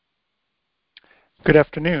Good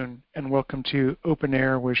afternoon, and welcome to Open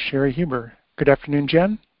Air with Sherry Huber. Good afternoon,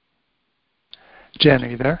 Jen. Jen, are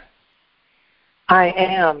you there? I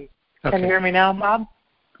am. Okay. Can you hear me now, Bob?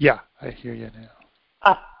 Yeah, I hear you now.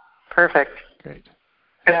 Ah, perfect. Great.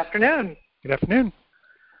 Good afternoon. Good afternoon.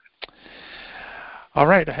 All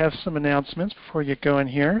right, I have some announcements before you get going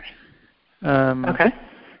here. Okay.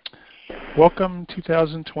 Welcome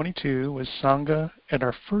 2022 with Sangha at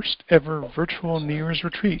our first ever virtual New Year's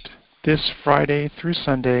retreat this Friday through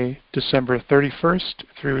Sunday, December 31st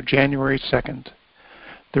through January 2nd.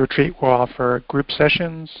 The retreat will offer group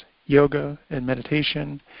sessions, yoga and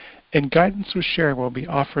meditation, and guidance with Sherry will be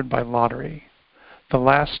offered by lottery. The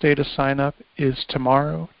last day to sign up is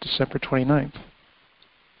tomorrow, December 29th.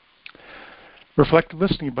 Reflective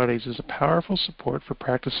Listening Buddies is a powerful support for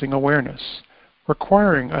practicing awareness,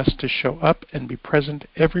 requiring us to show up and be present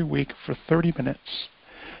every week for 30 minutes.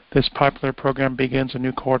 This popular program begins a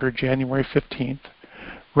new quarter January 15th.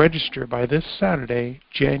 Register by this Saturday,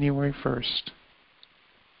 January 1st.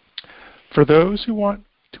 For those who want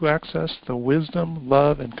to access the wisdom,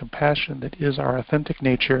 love, and compassion that is our authentic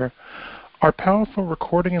nature, our powerful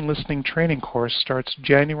recording and listening training course starts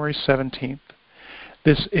January 17th.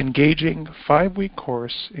 This engaging 5-week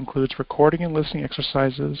course includes recording and listening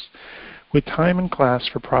exercises with time in class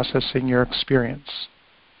for processing your experience.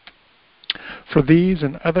 For these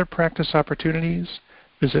and other practice opportunities,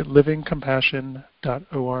 visit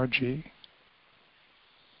livingcompassion.org.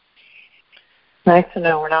 Nice to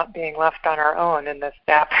know we're not being left on our own in this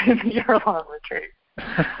year-long retreat.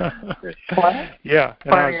 There's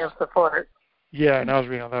plenty of support. Yeah, and I was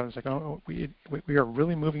reading all that. I was like, oh, we are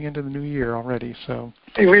really moving into the new year already. So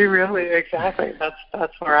we really, exactly.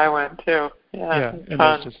 That's where I went too. Yeah, and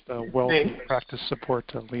there's just a wealth of practice support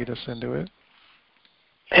to lead us into it.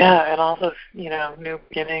 Yeah, and all those, new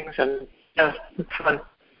beginnings, and it's fun.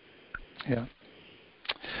 Yeah.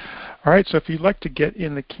 All right, so if you'd like to get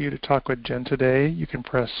in the queue to talk with Jen today, you can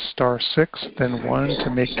press *6, then 1 to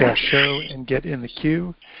make that show and get in the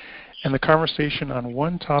queue. And the conversation on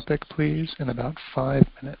one topic, please, in about 5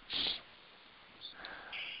 minutes.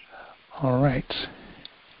 All right.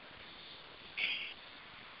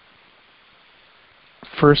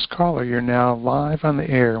 First caller, you're now live on the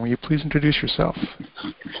air. Will you please introduce yourself?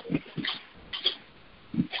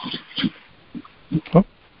 Oh,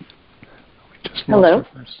 we just lost our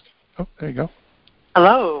first. Oh, there you go.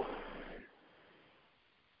 Hello.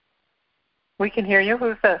 We can hear you.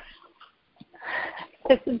 Who's this?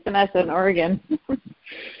 This is Vanessa in Oregon.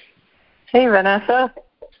 Hey, Vanessa.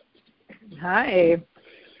 Hi.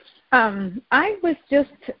 I was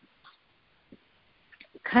just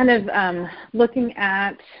kind of looking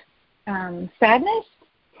at sadness,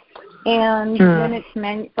 and when it's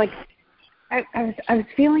I was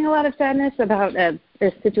feeling a lot of sadness about a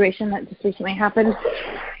situation that just recently happened,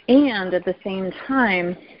 and at the same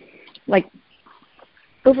time,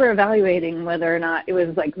 over-evaluating whether or not it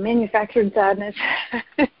was manufactured sadness.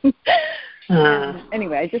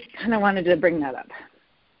 Anyway, I just kind of wanted to bring that up.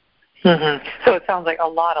 Mm-hmm. So it sounds like a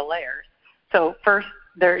lot of layers. So first,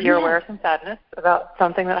 you're aware of some sadness about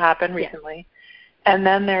something that happened recently, and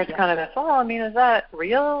then there's kind of this, is that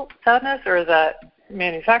real sadness or is that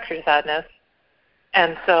manufactured sadness?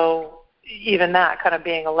 And so even that kind of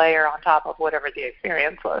being a layer on top of whatever the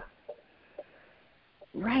experience was.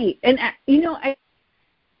 Right. And, did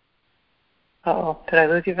I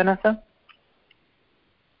lose you, Vanessa?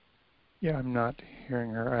 Yeah, I'm not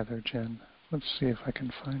hearing her either, Jen. Let's see if I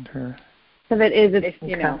can find her. So that is,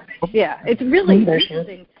 it's really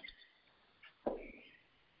interesting.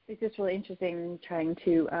 It's just really interesting trying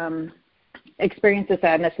to experience the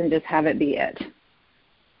sadness and just have it be it.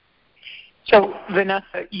 So,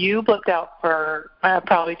 Vanessa, you looked out for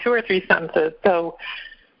probably 2 or 3 sentences. So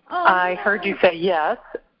I heard you say yes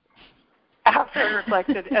after I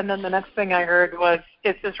reflected, and then the next thing I heard was,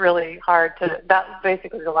 it's just really hard to, that was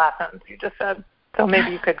basically the last sentence you just said. So maybe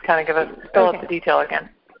you could kind of fill up the detail again.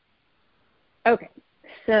 Okay.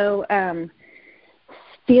 So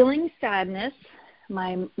feeling sadness.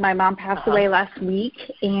 My mom passed away last week,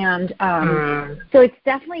 and so it's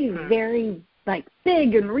definitely very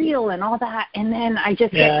big and real and all that. And then I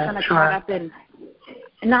just get kind of caught up in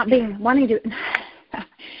not wanting to.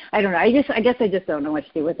 I don't know. I guess I just don't know what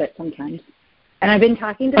to do with it sometimes. And I've been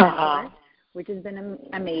talking to mentors, which has been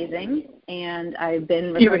amazing. And I've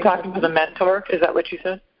been. You were talking to the mentor? Is that what you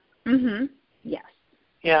said? Mm-hmm. Yes.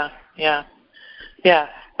 Yeah.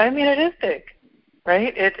 I mean, it is big,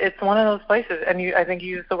 right? It's one of those places, and I think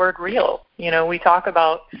you used the word real. We talk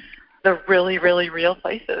about the really, really real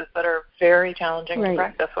places that are very challenging to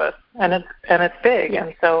practice with, and it's big,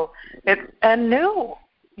 and so it's new.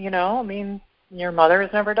 I mean, your mother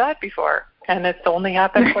has never died before, and it's only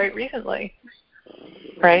happened quite recently,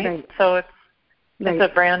 right? So it's a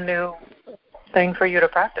brand new thing for you to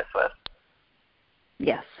practice with.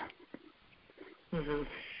 Yes. Mm-hmm.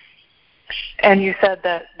 And you said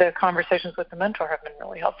that the conversations with the mentor have been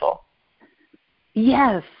really helpful.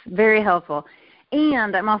 Yes, very helpful.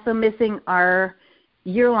 And I'm also missing our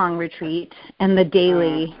year-long retreat and the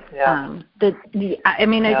daily. I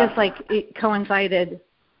just like it coincided.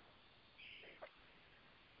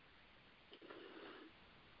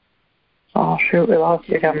 Oh shoot, we lost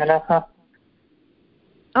you again, Vanessa.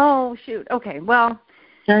 Oh shoot. Okay. Well.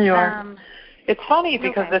 There you are. It's funny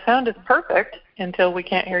because the sound is perfect until we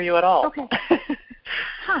can't hear you at all. Okay.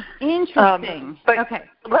 Interesting. But okay.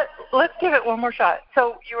 Let's give it one more shot.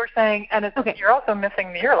 So you were saying, and you're also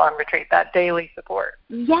missing the year-long retreat, that daily support.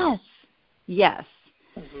 Yes.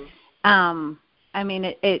 Mm-hmm. I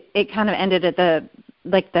mean, it kind of ended at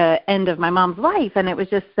the end of my mom's life, and it was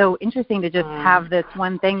just so interesting to just have this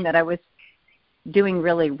one thing that I was doing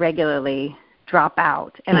really regularly drop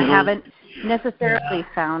out, and I haven't necessarily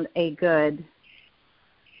found a good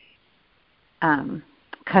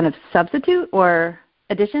kind of substitute or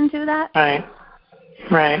addition to that.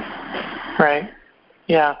 Right.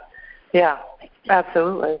 Yeah,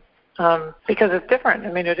 absolutely. Because it's different.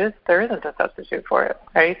 I mean, there isn't a substitute for it,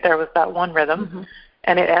 right? There was that one rhythm,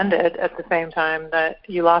 and it ended at the same time that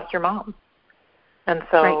you lost your mom. And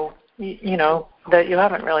so, that you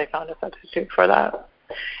haven't really found a substitute for that.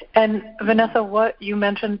 And Vanessa, what you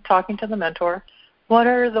mentioned talking to the mentor, what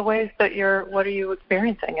are the ways that what are you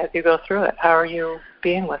experiencing as you go through it? How are you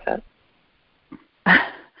being with it?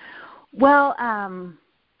 Well,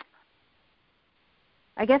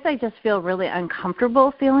 I guess I just feel really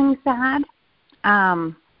uncomfortable feeling sad.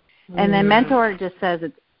 And the mentor just says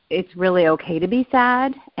it's really okay to be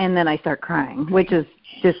sad, and then I start crying, which is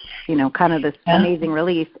just, kind of this amazing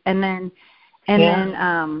release. And then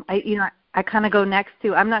I kind of go next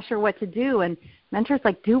to, I'm not sure what to do, and mentor's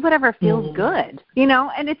like, do whatever feels good,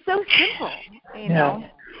 and it's so simple,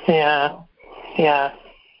 Yeah.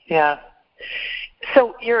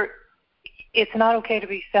 So it's not okay to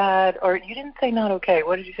be sad, or you didn't say not okay.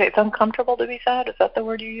 What did you say? It's uncomfortable to be sad? Is that the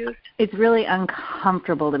word you used? It's really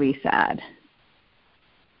uncomfortable to be sad.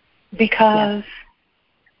 Because?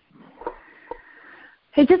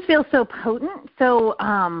 It just feels so potent, so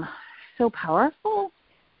powerful.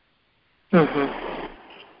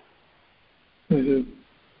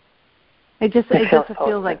 It just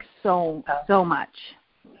feels like so much.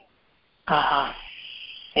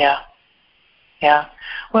 Yeah.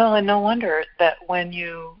 Well, and no wonder that when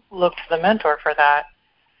you look to the mentor for that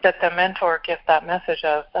the mentor gives that message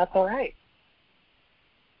of, that's all right.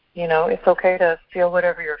 It's okay to feel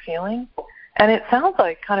whatever you're feeling. And it sounds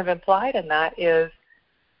like kind of implied in that is,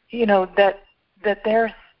 that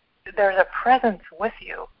there's a presence with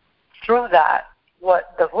you through that.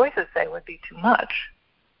 What the voices say would be too much,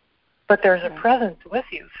 but there's a presence with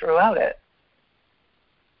you throughout it.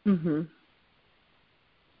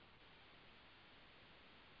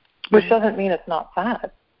 Which doesn't mean it's not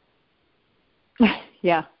sad.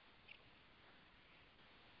 Yeah.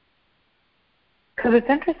 Because it's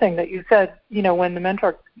interesting that you said, when the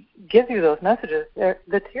mentor gives you those messages,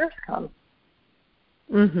 the tears come.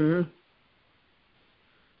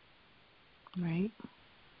 Right.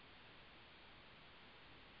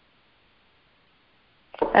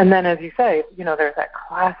 And then, as you say, there's that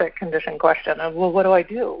classic conditioned question of, well, what do I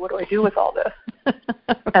do? What do I do with all this?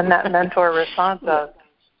 And that mentor response of,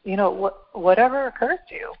 whatever occurs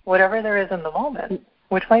to you, whatever there is in the moment,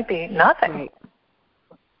 which might be nothing.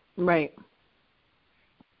 Right.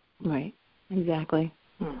 Exactly.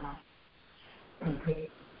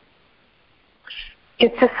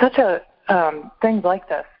 It's just such a things like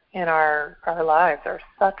this in our lives are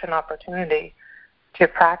such an opportunity to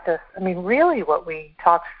practice. I mean, really what we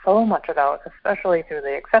talk so much about, especially through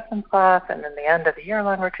the acceptance class and in the end of the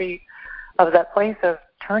year-long retreat, of that place of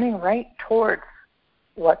turning right towards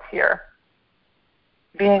what's here,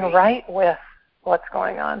 being right with what's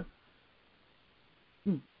going on.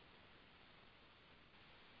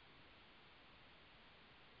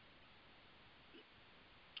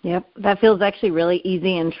 Yep, that feels actually really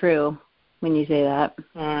easy and true when you say that.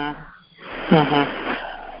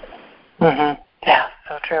 Yeah,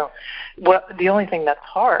 so true. Well, the only thing that's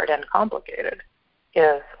hard and complicated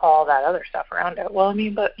is all that other stuff around it. Well, I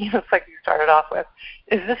mean, but it's like you started off with,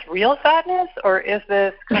 is this real sadness or is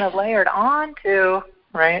this kind of layered on to,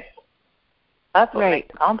 right? That's what makes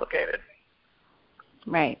it complicated.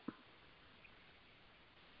 Right.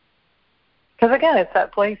 Because again, it's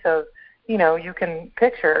that place of, you can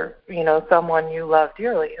picture, someone you love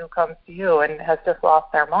dearly who comes to you and has just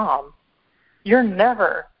lost their mom. You're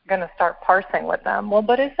never going to start parsing with them. Well,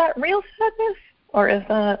 but is that real sadness or is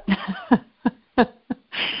that?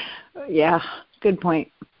 Yeah, good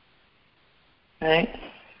point. Right?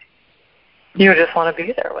 You just want to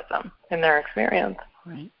be there with them in their experience.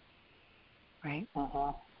 Right.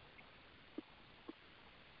 Uh-huh.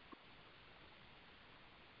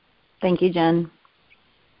 Thank you, Jen.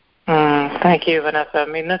 Thank you, Vanessa. I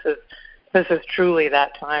mean, this is truly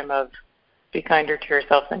that time of be kinder to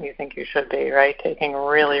yourself than you think you should be, right? Taking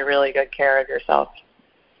really, really good care of yourself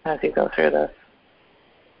as you go through this.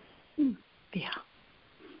 Yeah.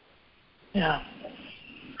 Yeah.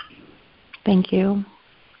 Thank you.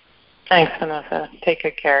 Thanks, Vanessa. Take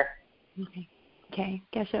good care. Okay.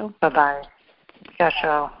 Gesho. Bye-bye.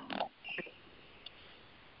 Gesho.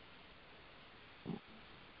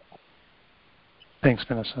 Thanks,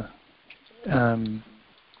 Vanessa.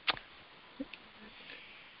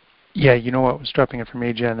 Yeah, what was dropping it for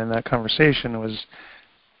me, Jen, in that conversation was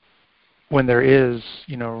when there is,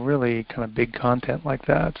 really kind of big content like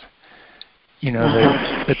that,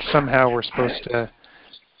 that somehow we're supposed to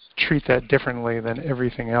treat that differently than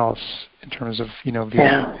everything else in terms of, viewing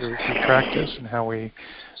through practice and how we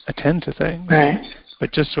attend to things. Right.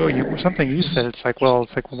 But just something you said, it's like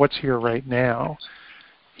what's here right now?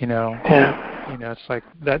 It's like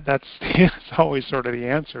that's it's always sort of the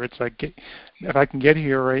answer. It's like if I can get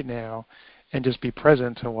here right now and just be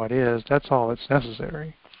present to what is, that's all that's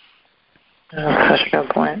necessary. Oh, such a good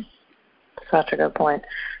point. Such a good point.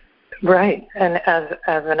 Right. And as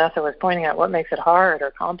Vanessa was pointing out, what makes it hard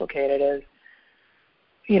or complicated is,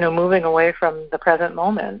 moving away from the present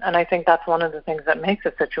moment. And I think that's one of the things that makes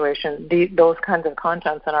a situation, those kinds of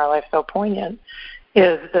contents in our life so poignant,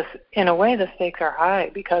 is this, in a way, the stakes are high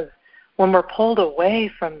because when we're pulled away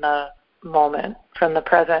from the moment, from the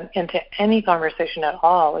present, into any conversation at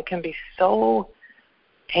all, it can be so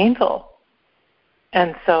painful.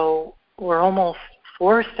 And so we're almost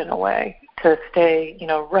forced, in a way, to stay,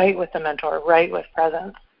 right with the mentor, right with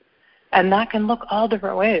presence. And that can look all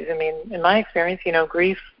different ways. I mean, in my experience,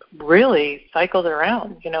 grief really cycles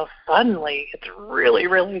around. Suddenly it's really,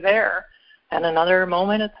 really there. And another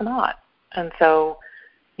moment it's not. And so,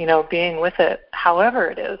 being with it, however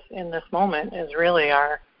it is in this moment, is really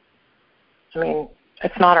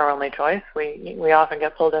it's not our only choice. We often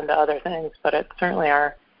get pulled into other things, but it's certainly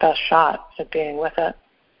our best shot at being with it.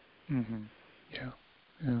 Mm-hmm.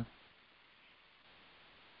 Yeah.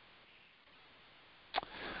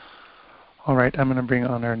 All right, I'm going to bring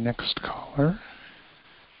on our next caller.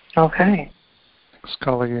 Okay. Next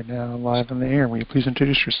caller, you're now live on the air. Will you please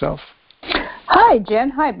introduce yourself? Hi, Jen.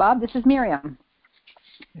 Hi, Bob. This is Miriam.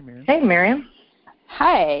 Hey, Miriam. Hey, Miriam.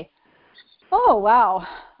 Hi. Oh, wow.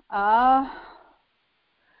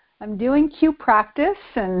 I'm doing Q practice,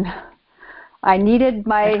 and I needed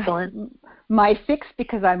my fix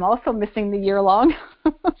because I'm also missing the year long.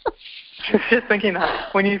 I was just thinking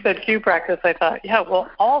that when you said Q practice, I thought, we'll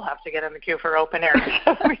all have to get in the queue for open air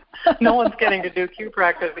because no one's getting to do Q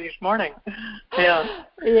practice each morning. Yeah.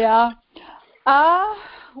 Yeah.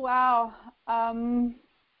 Wow.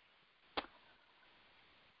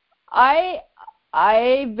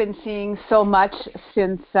 I've been seeing so much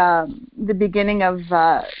since the beginning of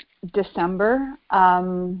December.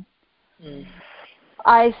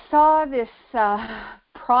 I saw this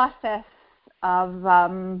process of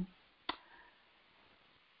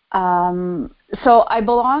so I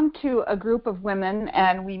belong to a group of women,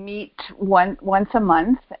 and we meet once a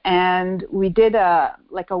month, and we did a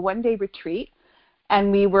one-day retreat,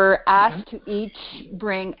 and we were asked to each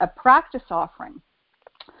bring a practice offering.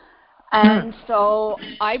 And so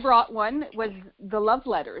I brought one, it was the love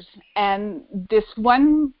letters, and this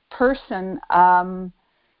one person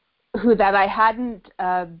who that I hadn't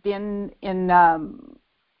been in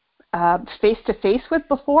face-to-face with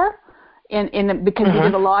before, because we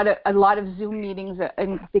did a lot of Zoom meetings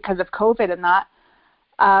because of COVID and that.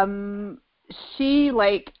 She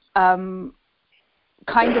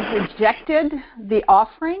kind of rejected the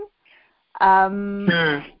offering,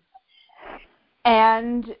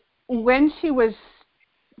 and when she was,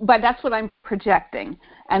 but that's what I'm projecting,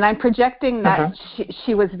 and I'm projecting that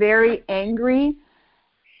she was very angry,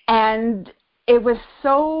 and it was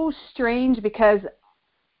so strange because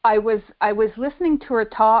I was listening to her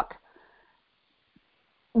talk,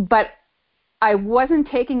 but I wasn't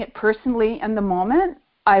taking it personally in the moment.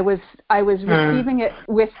 I was receiving it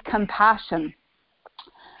with compassion.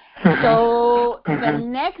 So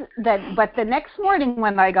the next morning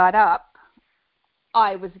when I got up,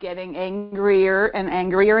 I was getting angrier and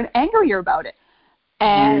angrier and angrier about it.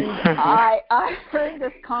 And I heard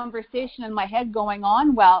this conversation in my head going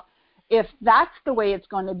on, well, if that's the way it's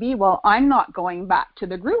going to be, well, I'm not going back to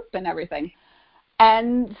the group and everything.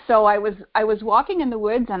 And so I was walking in the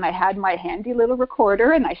woods, and I had my handy little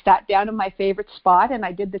recorder, and I sat down in my favorite spot, and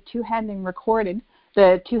I did the two-handed recording.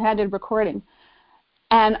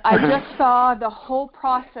 And I just saw the whole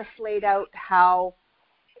process laid out, how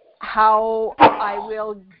I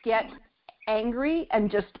will get angry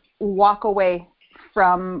and just walk away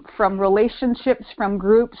from relationships, from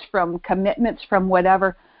groups, from commitments, from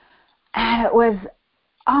whatever. And it was,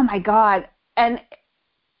 oh my God. And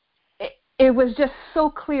it was just so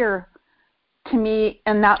clear to me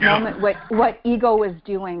in that moment what ego was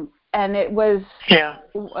doing. And it was,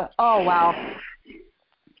 oh, wow.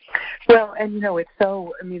 Well, and it's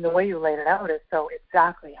so, the way you laid it out is so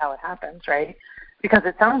exactly how it happens, right? Because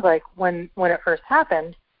it sounds like when it first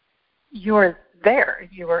happened, you were there.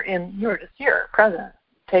 You were just here, present,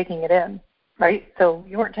 taking it in, right? So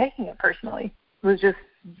you weren't taking it personally. It was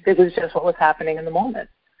just what was happening in the moment.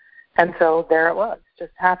 And so there it was,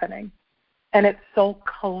 just happening. And it's so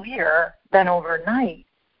clear then overnight,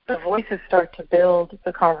 the voices start to build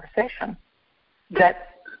the conversation that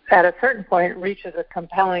at a certain point reaches a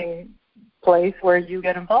compelling place where you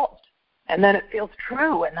get involved. And then it feels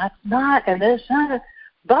true, and that's not, and this,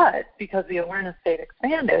 but because the awareness state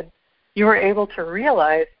expanded, you were able to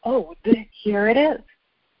realize, here it is.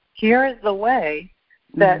 Here is the way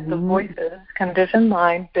that the voices, conditioned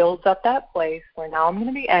mind, builds up that place where now I'm going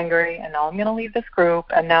to be angry, and now I'm going to leave this group,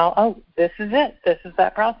 and now, this is it. This is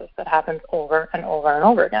that process that happens over and over and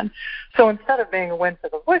over again. So instead of being a win for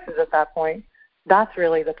the voices at that point, that's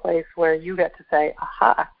really the place where you get to say,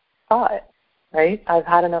 aha, saw it, right? I've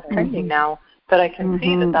had enough training now that I can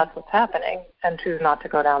see that that's what's happening and choose not to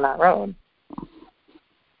go down that road.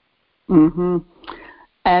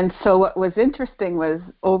 And so what was interesting was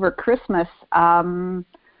over Christmas,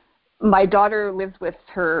 my daughter lives with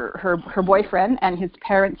her boyfriend, and his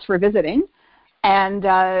parents were visiting. And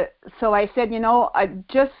so I said,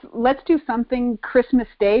 let's do something Christmas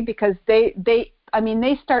Day, because they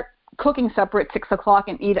start cooking supper at 6:00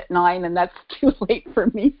 and eat at 9, and that's too late for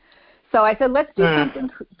me. So I said, let's do something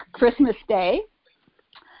Christmas Day.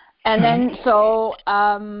 And then so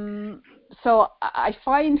I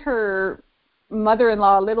find her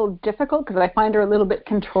mother-in-law a little difficult, because I find her a little bit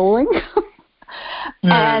controlling.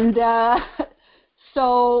 And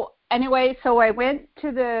so I went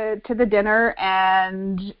to the dinner,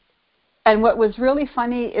 and what was really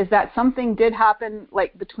funny is that something did happen,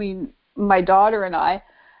 like between my daughter and I.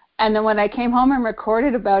 And then when I came home and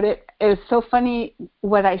recorded about it, it was so funny.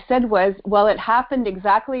 What I said was, well, it happened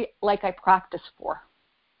exactly like I practiced for.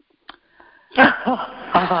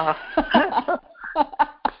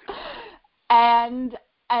 And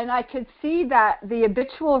I could see that the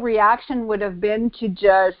habitual reaction would have been to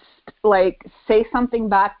just like say something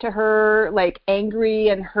back to her, like angry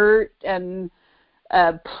and hurt, and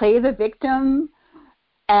play the victim.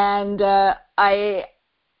 And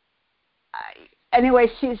anyway,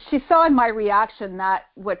 she saw in my reaction that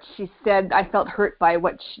what she said, I felt hurt by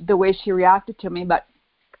the way she reacted to me. But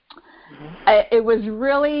it was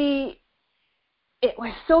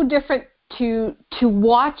so different to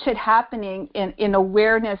watch it happening in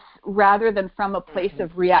awareness rather than from a place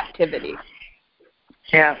of reactivity.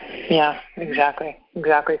 Yeah, exactly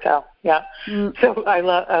so. Yeah. So I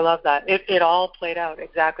love that. It all played out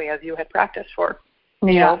exactly as you had practiced for.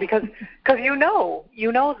 Because you know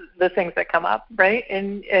the things that come up, right?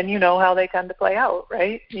 And you know how they tend to play out,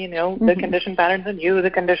 right? The conditioned patterns in you, the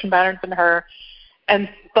conditioned patterns in her.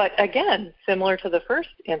 But again, similar to the first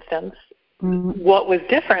instance, what was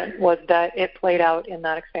different was that it played out in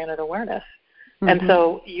that expanded awareness. And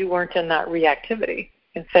so you weren't in that reactivity.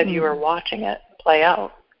 Instead, you were watching it play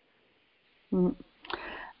out.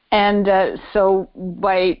 And so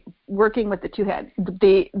by working with the two heads,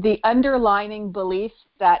 the underlining belief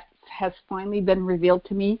that has finally been revealed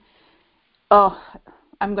to me,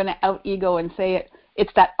 I'm going to out-ego and say it,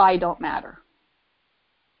 it's that I don't matter.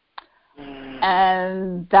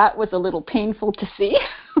 And that was a little painful to see,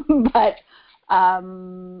 but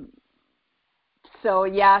so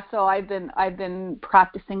I've been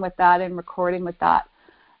practicing with that and recording with that,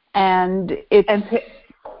 and it's.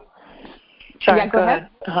 Sorry, go ahead.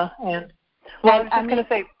 And I was just going to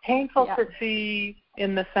say, painful to see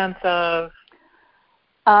in the sense of.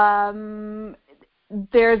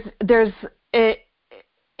 There's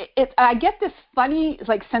I get this funny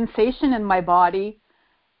like sensation in my body.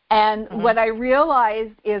 And what I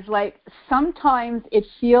realized is like sometimes it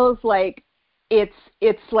feels like it's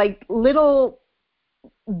like little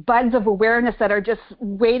buds of awareness that are just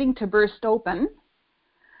waiting to burst open.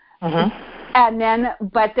 And then,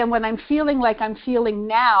 but then when I'm feeling like I'm feeling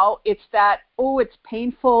now, it's that, oh, it's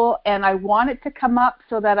painful and I want it to come up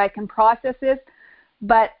so that I can process it.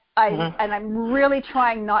 But and I'm really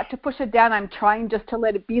trying not to push it down. I'm trying just to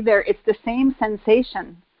let it be there. It's the same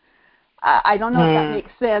sensation. I don't know if that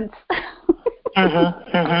makes sense.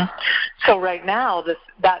 So right now,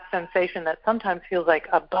 that sensation that sometimes feels like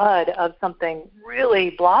a bud of something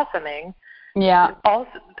really blossoming, also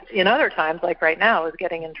in other times, like right now, is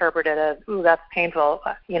getting interpreted as, ooh, that's painful.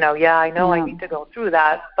 I know I need to go through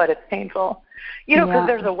that, but it's painful. Because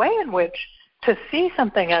there's a way in which to see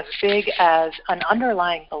something as big as an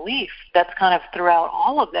underlying belief that's kind of throughout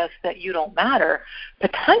all of this, that you don't matter,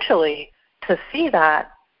 potentially to see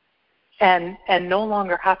that and no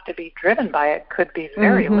longer have to be driven by it could be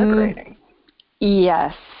very liberating.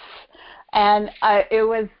 Yes. And it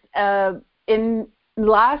was in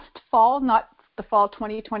last fall, not the fall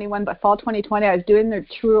 2021, but fall 2020, I was doing the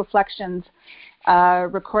True Reflections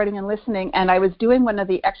recording and listening, and I was doing one of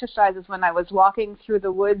the exercises when I was walking through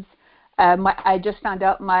the woods. I just found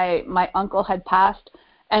out my uncle had passed,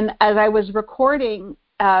 and as I was recording,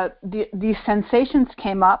 these sensations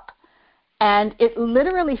came up, and it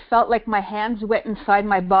literally felt like my hands went inside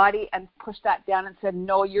my body and pushed that down and said,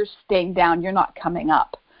 no, you're staying down, you're not coming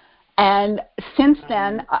up. And since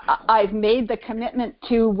then, I've made the commitment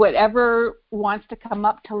to whatever wants to come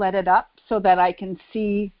up to let it up so that I can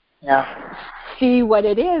see what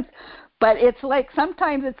it is. But it's like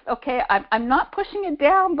sometimes it's, okay, I'm not pushing it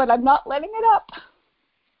down, but I'm not letting it up.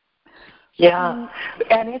 Yeah,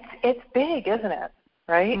 and it's big, isn't it?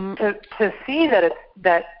 Right? To see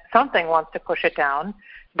that something wants to push it down,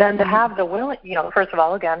 then to have the willing, first of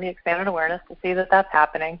all, again, the expanded awareness to see that that's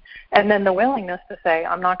happening, and then the willingness to say,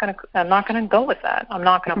 I'm not going to go with that. I'm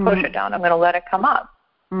not going to push it down. I'm going to let it come up.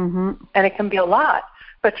 And it can be a lot.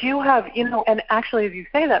 But you have, and actually, as you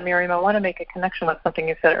say that, Miriam, I want to make a connection with something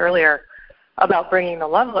you said earlier about bringing the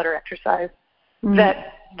love letter exercise.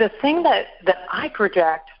 That the thing that I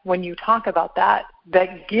project when you talk about that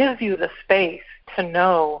gives you the space to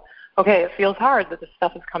know, okay, it feels hard that this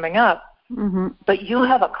stuff is coming up, but you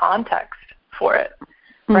have a context for it,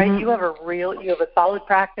 right? You have a solid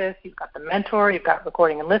practice. You've got the mentor. You've got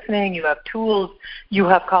recording and listening. You have tools. You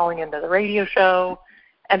have calling into the radio show,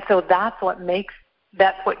 and so that's what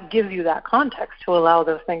gives you that context to allow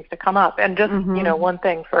those things to come up. And just one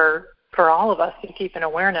thing for all of us to keep in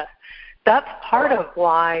awareness. That's part of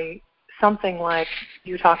why something like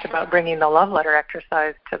you talked about bringing the love letter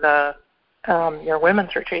exercise to the your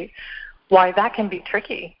women's retreat, why that can be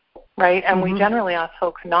tricky, right? And we generally ask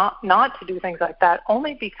folks not to do things like that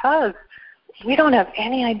only because we don't have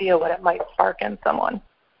any idea what it might spark in someone.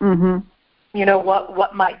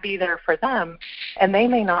 What might be there for them, and they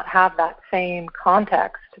may not have that same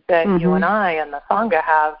context that you and I and the Sangha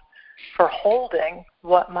have for holding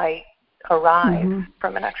what might arise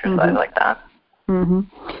from an exercise like that.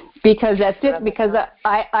 Because that's it. Because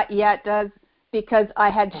it does. Because I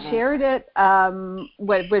had shared it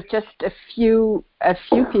with just a few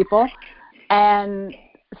people, and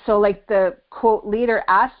so like the quote leader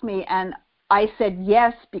asked me, and I said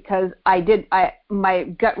yes because my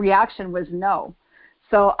gut reaction was no.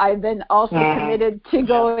 So I've been also committed to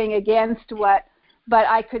going against but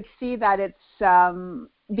I could see that it's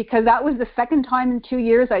because that was the second time in 2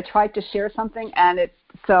 years I tried to share something, and it's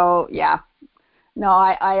so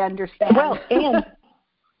I understand. Well,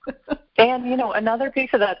 and another piece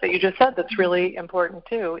of that you just said that's really important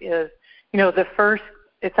too is the first.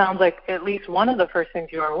 It sounds like at least one of the first things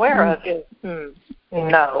you are aware of is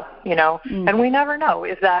no, and we never know.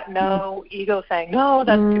 Is that no ego saying no,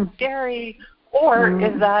 that's too scary, or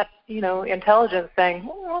is that intelligence saying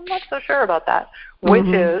I'm not so sure about that, which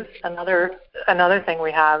is another thing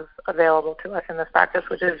we have available to us in this practice,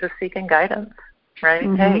 which is just seeking guidance, right?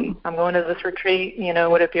 Hey, I'm going to this retreat.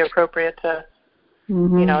 Would it be appropriate to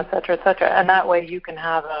et cetera, et cetera. And that way you can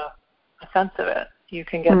have a sense of it. You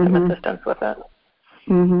can get some assistance with it.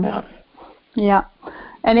 Yeah.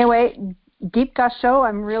 Anyway, Deep Gasho,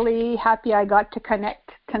 I'm really happy I got to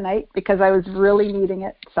connect tonight because I was really needing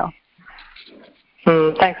it. So.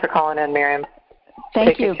 Thanks for calling in, Miriam.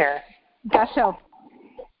 Thank you. Take care. Gasho.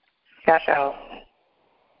 Gasho.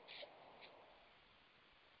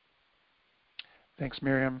 Thanks,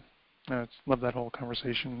 Miriam. Love that whole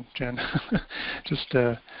conversation, Jen. Just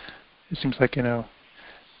it seems like in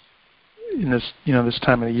this this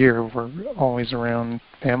time of the year we're always around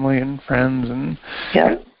family and friends and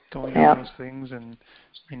going on those things, and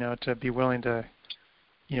to be willing to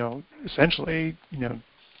essentially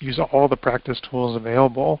use all the practice tools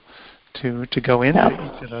available to go into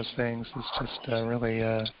each of those things is just really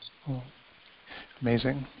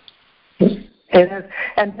amazing. It is.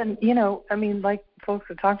 And then, like folks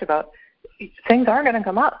have talked about, things are going to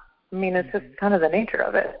come up. I mean, it's just kind of the nature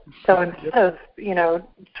of it. So instead of,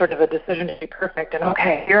 sort of a decision to be perfect and,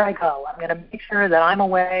 okay, here I go, I'm going to make sure that I'm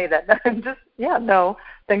away, that I'm just, no,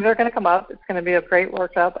 things are going to come up. It's going to be a great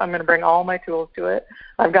workup. I'm going to bring all my tools to it.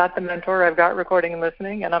 I've got the mentor, I've got recording and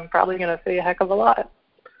listening, and I'm probably going to say a heck of a lot.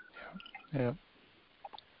 Yeah.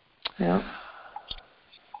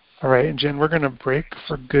 All right, and Jen, we're going to break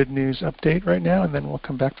for Good News Update right now, and then we'll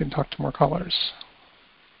come back and talk to more callers.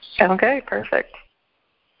 Okay, perfect.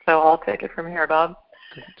 So I'll take it from here, Bob.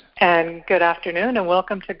 Great. And good afternoon, and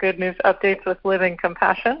welcome to Good News Updates with Living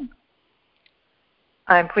Compassion.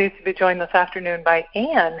 I'm pleased to be joined this afternoon by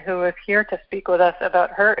Anne, who is here to speak with us about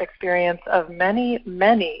her experience of many,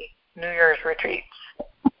 many New Year's retreats.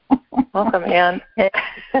 Welcome, Anne.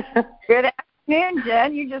 Good afternoon,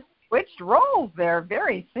 Jen. You just switched roles there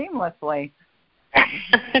very seamlessly.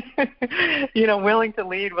 Willing to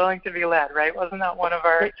lead, willing to be led, right? Wasn't that one of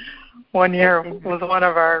our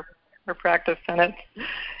practice tenets?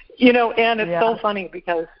 And it's so funny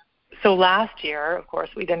because last year, of course,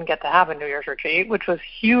 we didn't get to have a New Year's retreat, which was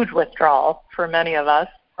huge withdrawal for many of us.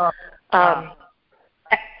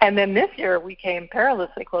 And then this year we came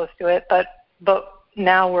perilously close to it, but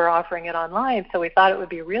now we're offering it online, so we thought it would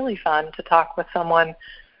be really fun to talk with someone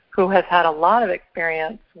who has had a lot of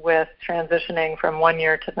experience with transitioning from one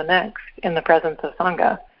year to the next in the presence of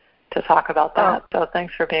Sangha to talk about that. So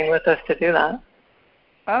thanks for being with us to do that.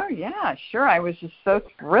 Oh, yeah, sure. I was just so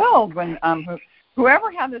thrilled when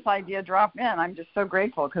whoever had this idea drop in. I'm just so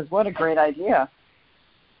grateful because what a great idea.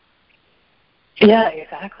 Yeah,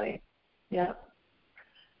 exactly. Yeah.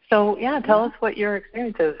 So, tell us what your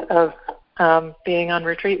experience is of being on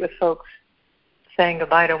retreat with folks, saying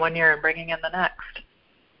goodbye to 1 year and bringing in the next.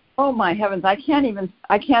 Oh my heavens! I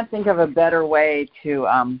can't think of a better way to.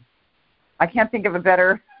 I can't think of a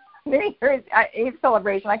better New Year's Eve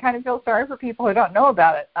celebration. I kind of feel sorry for people who don't know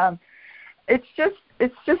about it. It's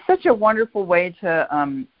just such a wonderful way to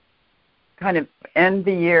kind of end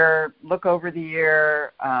the year, look over the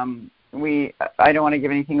year. I don't want to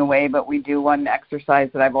give anything away, but we do one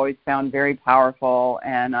exercise that I've always found very powerful,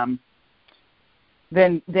 and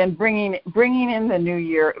then bringing in the new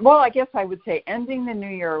year. Well, I guess I would say ending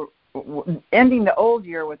the old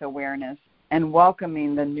year with awareness and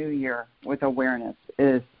welcoming the new year with awareness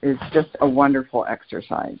is just a wonderful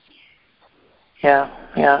exercise. Yeah,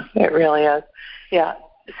 it really is. Yeah.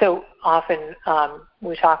 So often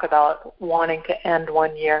we talk about wanting to end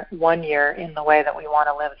one year in the way that we want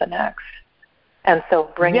to live the next. And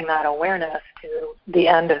so bringing that awareness to the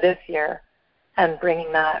end of this year and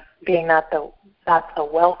that's a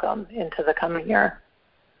welcome into the coming year.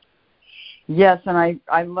 Yes, and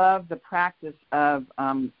I love the practice of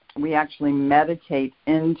we actually meditate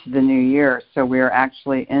into the new year. So we're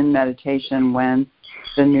actually in meditation when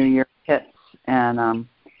the new year hits. And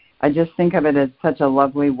I just think of it as such a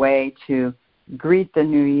lovely way to greet the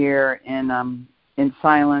new year in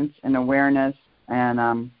silence and awareness.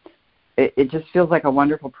 And it just feels like a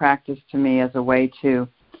wonderful practice to me as a way to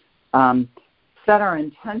set our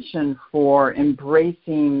intention for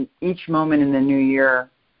embracing each moment in the new year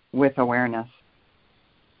with awareness.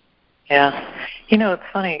 Yeah. It's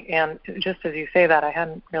funny, and just as you say that, I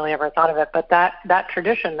hadn't really ever thought of it, but that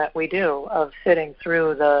tradition that we do of sitting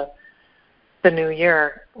through the new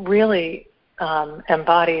year really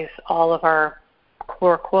embodies all of our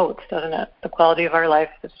core quotes, doesn't it? The quality of our life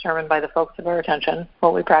is determined by the focus of our attention.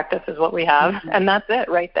 What we practice is what we have, and that's it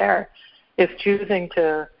right there, is choosing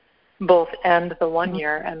to both end the 1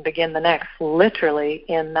 year and begin the next, literally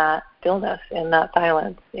in that stillness, in that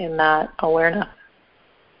silence, in that awareness.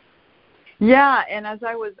 Yeah, and as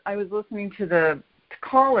I was listening to the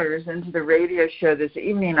callers and to the radio show this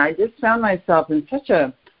evening, I just found myself in such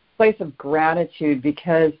a place of gratitude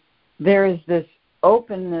because there is this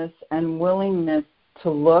openness and willingness to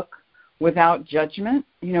look without judgment,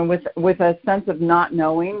 with a sense of not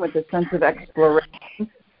knowing, with a sense of exploration,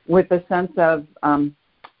 with a sense of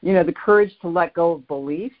the courage to let go of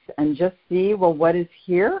beliefs and just see, well, what is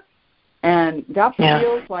here? And that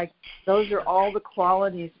feels like those are all the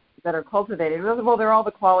qualities that are cultivated. Well, they're all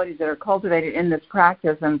the qualities that are cultivated in this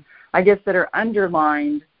practice, and I guess that are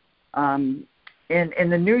underlined in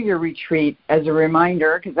the New Year retreat as a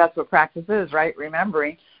reminder, because that's what practice is, right?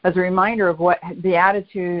 Remembering, as a reminder of what the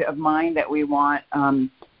attitude of mind that we want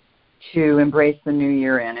to embrace the new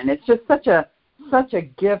year in. And it's just such a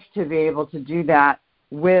gift to be able to do that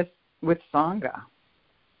with Sangha.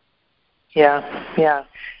 Yeah,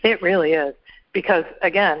 it really is. because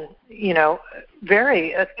again,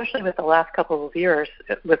 especially with the last couple of years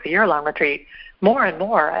with the year-long retreat, more and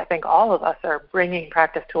more, I think all of us are bringing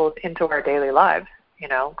practice tools into our daily lives,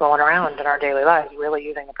 going around in our daily lives, really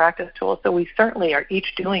using the practice tools. So we certainly are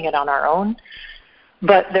each doing it on our own,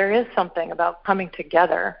 but there is something about coming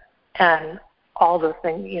together and all those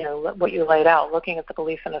things, what you laid out, looking at the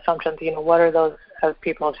beliefs and assumptions, what are those, as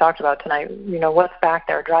people have talked about tonight, what's back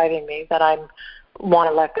there driving me that I want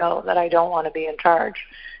to let go, that I don't want to be in charge,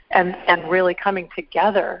 and really coming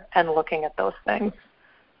together and looking at those things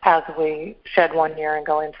as we shed one year and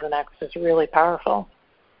go into the next is really powerful.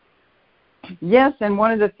 Yes, and one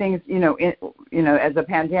of the things, as a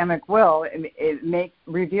pandemic will, it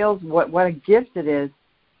reveals what a gift it is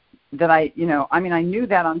that I knew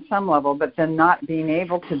that on some level, but then not being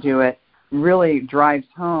able to do it really drives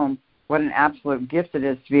home what an absolute gift it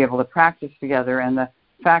is to be able to practice together, and the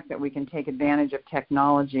fact that we can take advantage of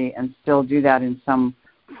technology and still do that in some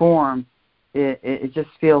form, it just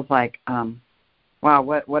feels like, wow,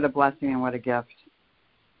 what a blessing and what a gift.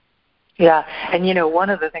 Yeah, and one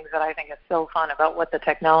of the things that I think is so fun about what the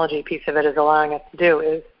technology piece of it is allowing us to do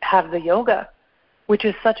is have the yoga, which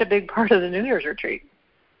is such a big part of the New Year's retreat,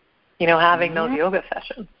 having those yoga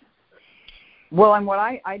sessions. Well, and what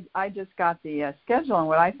I just got the schedule, and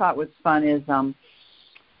what I thought was fun is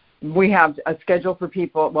we have a schedule for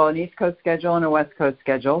people, an East Coast schedule and a West Coast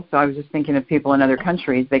schedule. So I was just thinking of people in other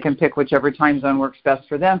countries. They can pick whichever time zone works best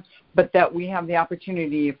for them, but that we have the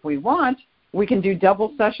opportunity, if we want, we can do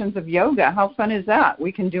double sessions of yoga. How fun is that?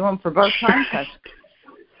 We can do them for both time sessions.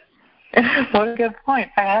 What a good point.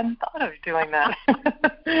 I hadn't thought of doing that.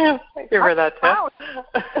 Give her that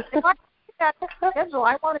tip. If I do that schedule,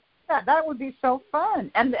 I want to do that. That would be so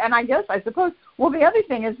fun. And I suppose, the other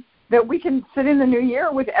thing is that we can sit in the new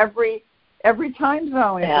year with every time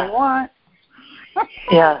zone if we want.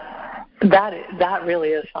 Yeah, that really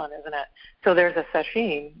is fun, isn't it? So there's a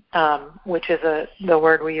sesshin, which is the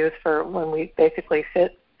word we use for when we basically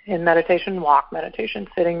sit in meditation, walk meditation,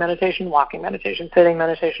 sitting meditation, walking meditation, sitting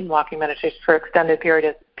meditation, walking meditation for extended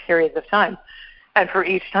periods of time. And for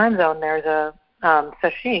each time zone, there's a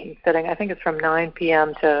sesshin sitting. I think it's from 9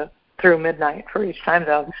 p.m. through midnight for each time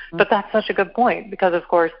zone. Mm-hmm. But that's such a good point because, of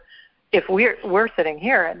course, if we're sitting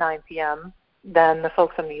here at 9 p.m., then the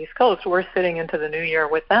folks on the East Coast, we're sitting into the new year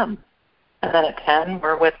with them. And then at 10,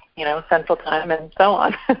 we're with, Central Time and so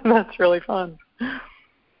on. That's really fun.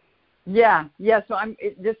 Yeah. So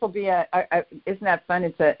this will be isn't that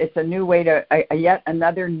fun? It's a new way yet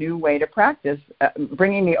another new way to practice,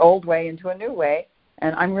 bringing the old way into a new way.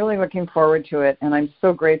 And I'm really looking forward to it. And I'm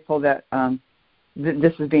so grateful that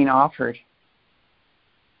this is being offered.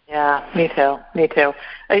 Yeah, me too.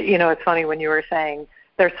 It's funny when you were saying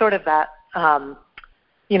there's sort of that,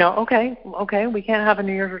 okay, we can't have a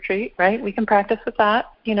New Year's retreat, right? We can practice with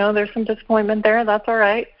that. There's some disappointment there. That's all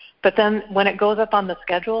right. But then when it goes up on the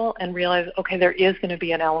schedule and realize, okay, there is going to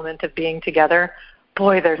be an element of being together,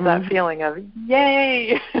 boy, there's that feeling of,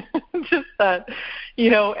 yay, just that,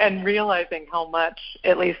 and realizing how much,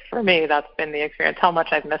 at least for me, that's been the experience, how much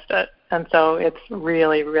I've missed it. And so it's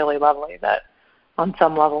really, really lovely that on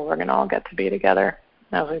some level we're going to all get to be together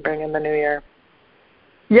as we bring in the new year.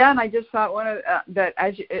 Yeah, and I just thought that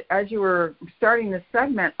as you were starting this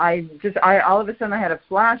segment, I all of a sudden I had a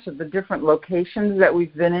flash of the different locations that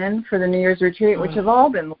we've been in for the New Year's retreat, which have all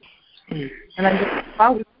been, and I just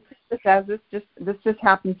thought this just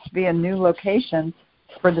happens to be a new location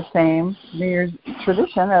for the same New Year's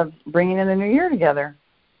tradition of bringing in the new year together,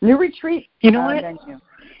 new retreat. Venue.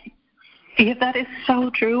 Yeah, that is so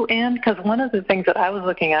true, Anne, because one of the things that I was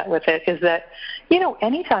looking at with it is that,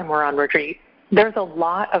 anytime we're on retreat, there's a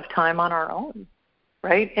lot of time on our own,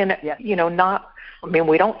 right? And, we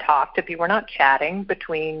don't talk to people. We're not chatting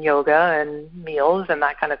between yoga and meals and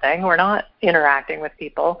that kind of thing. We're not interacting with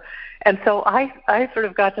people. And so I sort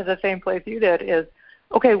of got to the same place you did is,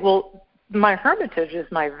 okay, well, my hermitage is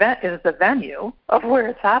is the venue of where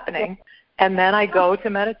it's happening. And then I go to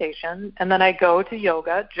meditation, and then I go to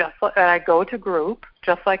yoga, and I go to group,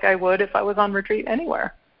 just like I would if I was on retreat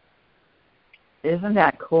anywhere. Isn't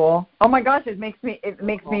that cool? Oh my gosh, it makes me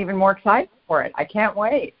even more excited for it. I can't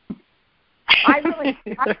wait. Everybody,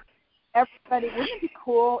 wouldn't it be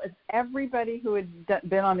cool if everybody who had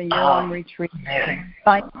been on the year-long retreat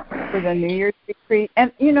signed up for the New Year's retreat?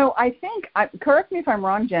 And I think, correct me if I'm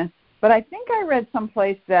wrong, Jen, but I think I read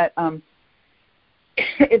someplace that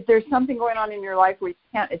if there's something going on in your life where you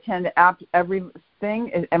can't attend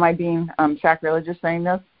everything, am I being sacrilegious saying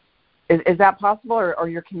this? Is that possible, or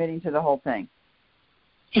you're committing to the whole thing?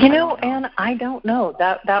 Anne, I don't know.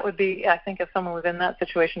 That would be, I think if someone was in that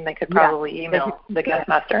situation, they could probably email the guest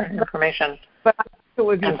master information. But I think it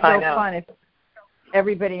would be so fun if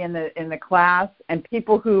everybody in the class and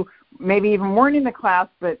people who maybe even weren't in the class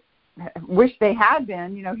but wish they had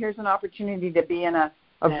been, here's an opportunity to be in a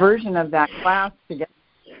version of that class together.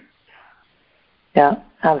 Yeah,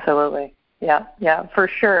 absolutely. Yeah, for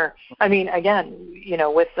sure. I mean, again,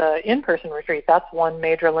 with the in-person retreat, that's one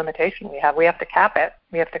major limitation we have. We have to cap it.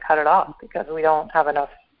 We have to cut it off because we don't have enough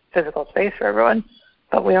physical space for everyone.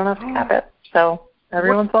 But we don't have to cap it. So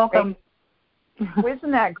everyone's welcome.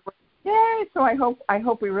 Isn't that great? Yay! So I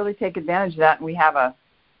hope we really take advantage of that, and we have a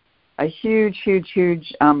huge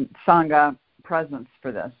Sangha presence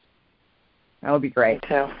for this. That would be great. Me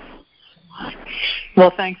too.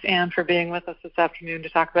 Well, thanks, Anne, for being with us this afternoon to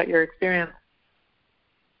talk about your experience.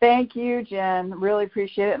 Thank you, Jen. Really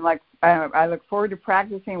appreciate it. And I look forward to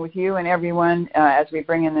practicing with you and everyone as we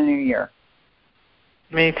bring in the new year.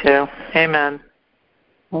 Me too. Amen.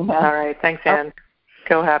 All right. Thanks, Anne.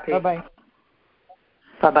 Go happy. Bye-bye.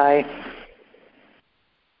 Bye-bye.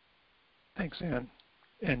 Thanks, Anne.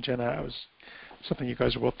 And Jenna, something you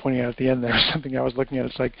guys were both pointing out at the end there, something I was looking at.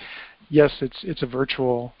 It's like, yes, it's a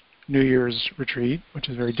virtual New Year's retreat, which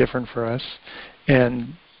is very different for us.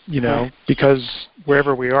 And, because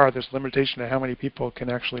wherever we are, there's limitation to how many people can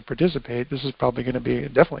actually participate. This is probably going to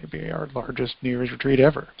definitely be our largest New Year's retreat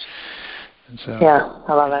ever. And so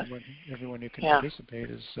I love it. Everyone who can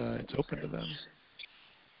participate it's open to them.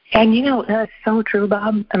 And that's so true,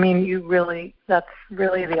 Bob. I mean, that's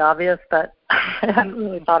really the obvious, but I hadn't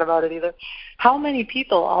really thought about it either. How many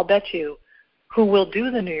people, I'll bet you, who will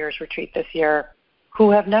do the New Year's retreat this year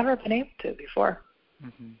who have never been able to before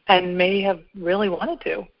and may have really wanted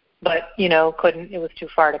to, but, couldn't, it was too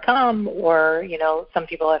far to come, or, some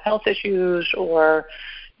people have health issues or,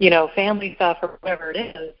 family stuff or whatever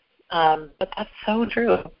it is. But that's so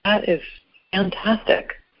true. That is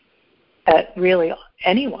fantastic. That really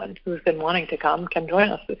anyone who's been wanting to come can join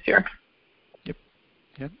us this year. Yep.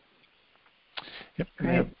 And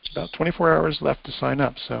we have about 24 hours left to sign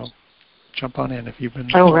up, so jump on in if you've been.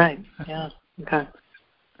 Oh, right. Yeah. Okay.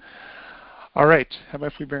 All right. How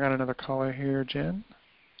about if we bring on another caller here, Jen?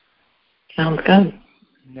 Sounds good.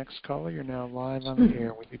 Next caller, you're now live on the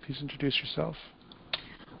air. Would you please introduce yourself?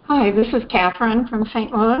 Hi, this is Catherine from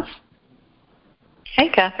St. Louis. Hey,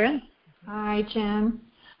 Catherine. Hi, Jen.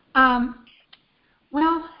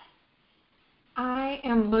 Well, I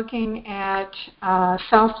am looking at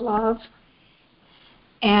self-love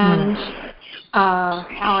and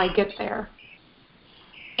how I get there.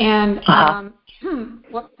 And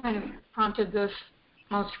what kind of prompted this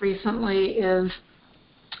most recently is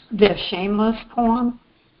the Shameless poem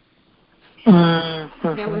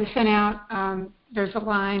that was sent out. There's a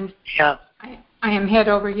line, I am head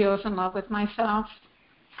over heels in love with myself.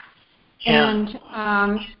 And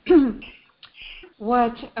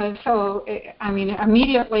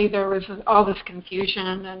immediately there was all this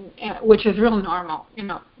confusion, and which is real normal,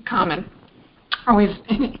 common, always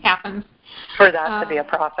happens. For that to be a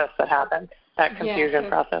process that happens, that confusion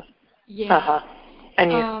process. Yeah. And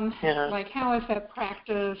you, like, how is that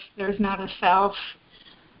practice? There's not a self.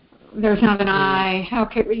 There's not an I. How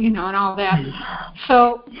could and all that.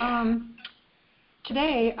 So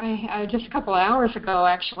today, I just a couple of hours ago,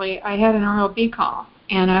 actually, I had an RLB call,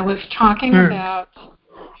 and I was talking about.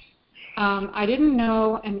 I didn't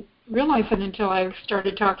know and realize it until I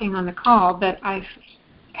started talking on the call that I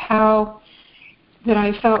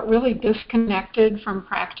felt really disconnected from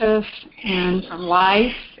practice and from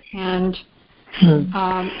life and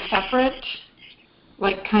separate,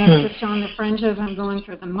 like kind of just on the fringes. I'm going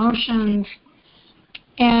through the motions.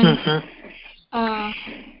 And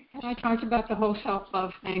I talked about the whole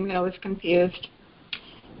self-love thing, that I was confused.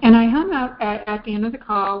 And I hung up at the end of the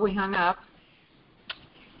call. We hung up.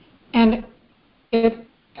 And it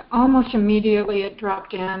almost immediately it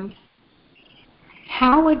dropped in.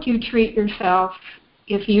 How would you treat yourself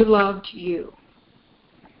if you loved you?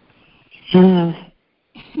 And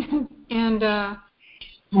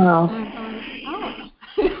well,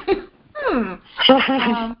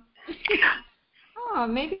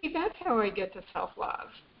 maybe that's how I get to self-love.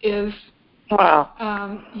 Is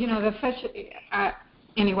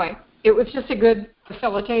anyway, it was just a good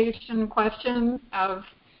facilitation question of,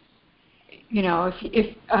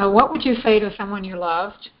 if what would you say to someone you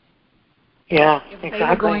loved? Yeah, if exactly. They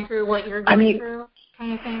were going through what you're going through,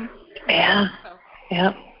 kind of thing. Yeah.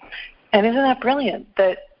 Yeah. And isn't that brilliant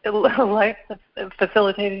that life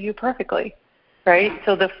facilitated you perfectly, right?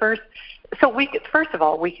 So first of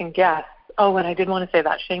all, we can guess. Oh, and I did want to say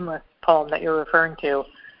that Shameless poem that you're referring to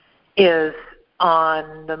is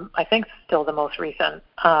on I think still the most recent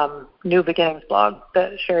New Beginnings blog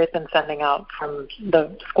that Sherry's been sending out from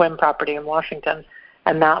the Sequim property in Washington,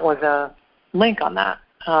 and that was a link on that.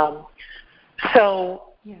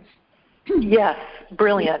 Yes,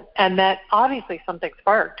 brilliant. And that obviously something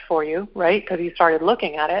sparked for you, right? Because you started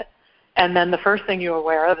looking at it. And then the first thing you were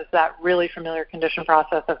aware of is that really familiar condition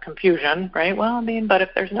process of confusion, right? Well, I mean, but if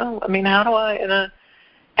there's no, I mean, how do I,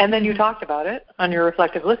 and then you talked about it on your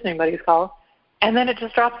Reflective Listening Buddies call, and then it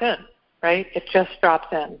just drops in, right? It just drops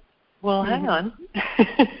in. Well, hang on.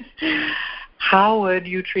 How would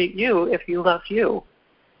you treat you if you loved you?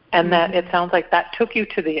 And that it sounds like that took you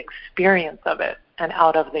to the experience of it and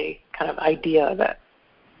out of the kind of idea of it.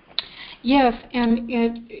 Yes, and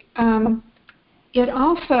it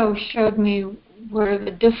also showed me where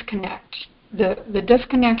the disconnect, the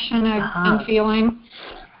disconnection I've been feeling.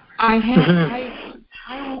 I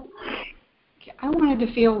wanted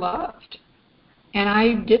to feel loved, and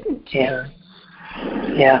I didn't. Yeah.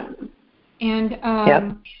 And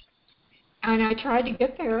and I tried to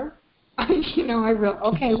get there.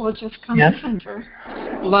 Just come to center.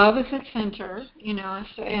 Love is at center, and I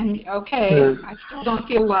still don't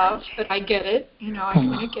feel loved, but I get it. I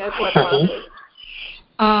kind of get what love is.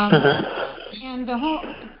 And the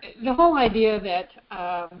whole idea that,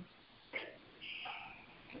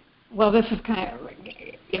 this is kind of,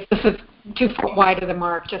 if this is too wide of the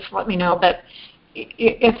mark, just let me know. But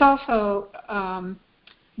it's also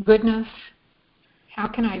goodness. How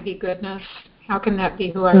can I be goodness? How can that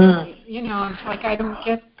be who I am? It's like I don't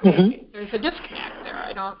get, there's a disconnect there.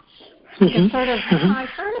 I don't, it's sort of, I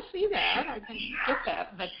sort of see that. I can get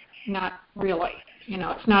that, but not really.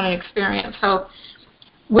 It's not an experience. So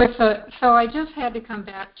I just had to come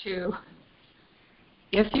back to,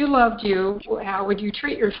 if you loved you, how would you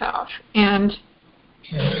treat yourself? And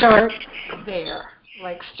start there.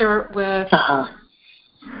 Like start with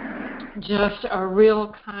just a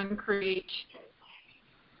real concrete.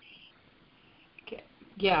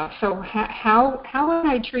 Yeah. So how do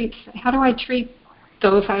I treat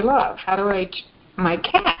those I love? How do I my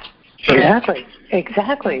cat?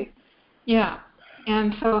 Exactly. Yeah.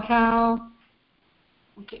 And so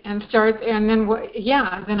then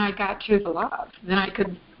then I got to the love. Then I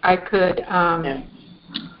could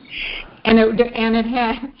and it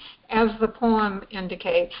had, as the poem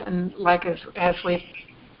indicates, and like as we've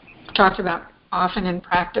talked about often in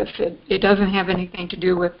practice, it doesn't have anything to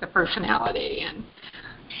do with the personality and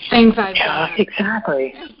things I've done.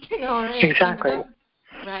 Exactly. Exactly.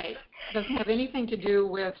 Right. It doesn't have anything to do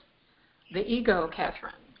with the ego,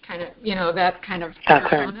 Catherine. Kind of, that kind of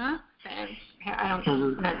persona thing. I'm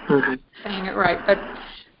not saying it right, but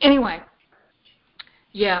anyway.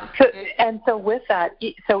 Yeah. So with that,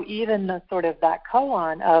 so even the sort of that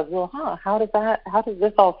koan of, how does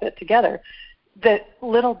this all fit together? That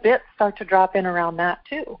little bits start to drop in around that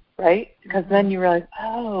too, right? Because then you realize,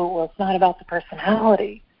 it's not about the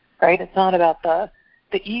personality, right? It's not about the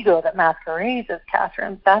ego that masquerades as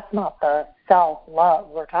Catherine. That's not the self-love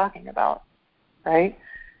we're talking about, right?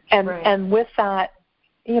 And with that,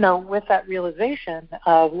 with that realization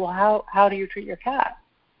of, how do you treat your cat?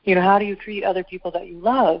 How do you treat other people that you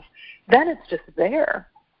love? Then it's just there,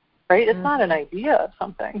 right? It's not an idea of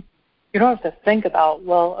something. You don't have to think about,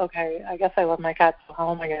 I guess I love my cat, so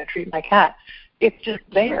how am I going to treat my cat? It's just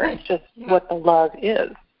there. It's just what the love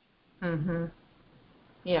is. Mm-hmm.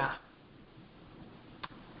 Yeah.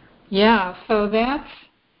 Yeah, so that's,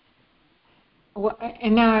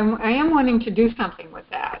 and now I am wanting to do something with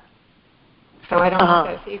that. So I don't know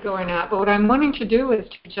if that's ego or not, but what I'm wanting to do is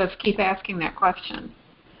to just keep asking that question.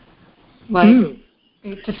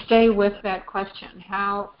 To stay with that question.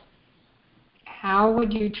 How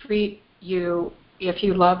would you treat you if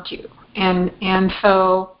you loved you? And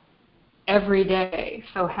so every day.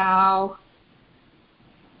 So how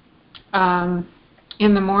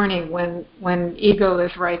in the morning when ego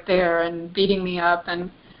is right there and beating me up and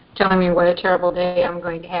telling me what a terrible day I'm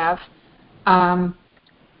going to have,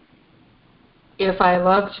 if I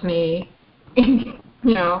loved me,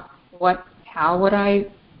 what would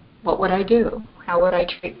I do? How would I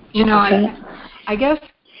treat? I guess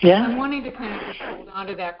I'm wanting to kind of just hold on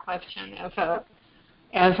to that question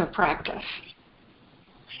as a practice.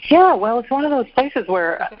 Yeah, well, it's one of those places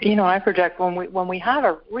where I project when we have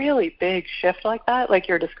a really big shift like that, like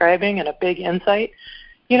you're describing, and a big insight.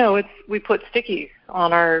 We put stickies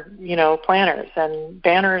on our planners and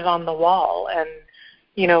banners on the wall and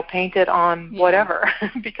paint it on whatever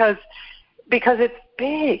because it's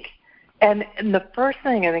big. And the first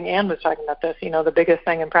thing, I think Anne was talking about this, the biggest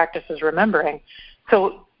thing in practice is remembering.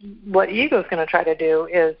 So what ego is going to try to do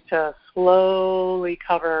is to slowly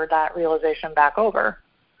cover that realization back over,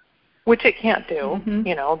 which it can't do,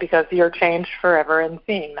 because you're changed forever in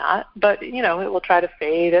seeing that. But, it will try to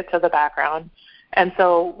fade it to the background. And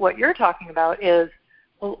so what you're talking about is,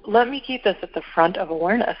 well, let me keep this at the front of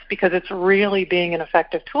awareness because it's really being an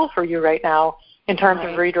effective tool for you right now in terms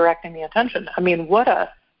of redirecting the attention. I mean, what a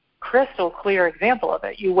crystal clear example of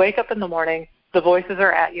it. You wake up in the morning, the voices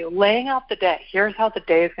are at you, laying out the day. Here's how the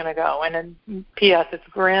day is going to go. And in P.S., it's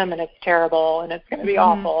grim and it's terrible and it's going to be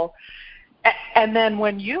awful. And then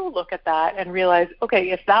when you look at that and realize,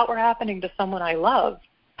 okay, if that were happening to someone I love,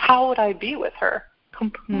 how would I be with her?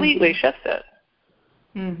 Completely shifts it.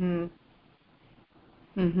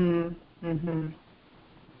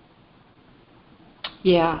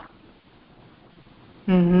 Yeah.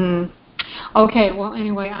 Okay, well,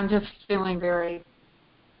 anyway, I'm just feeling very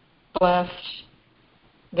blessed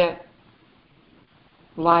that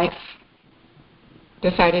life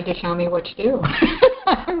decided to tell me what to do.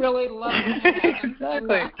 I really love it.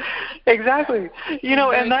 Exactly.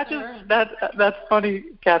 And that's funny,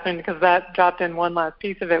 Catherine, because that dropped in one last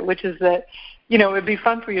piece of it, which is that, it would be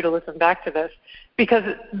fun for you to listen back to this because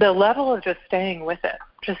the level of just staying with it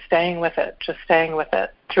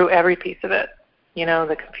through every piece of it,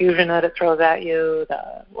 the confusion that it throws at you,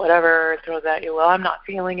 the whatever it throws at you. Well, I'm not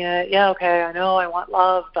feeling it. Yeah, okay, I know I want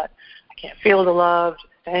love, but I can't feel the love.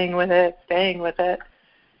 Just staying with it.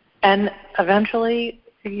 And eventually,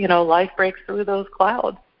 life breaks through those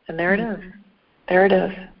clouds. And there it is. There it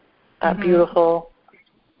is. That beautiful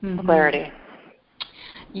clarity.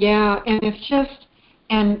 Yeah, and it's just,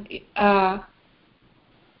 and I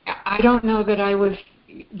don't know that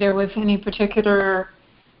there was any particular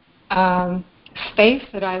space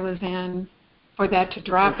that I was in for that to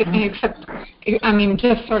drop, except,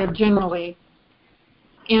 just sort of generally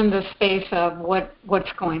in the space of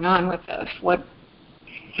what's going on with this,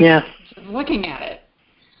 looking at it.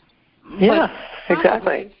 Yeah,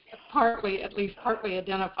 exactly. Partly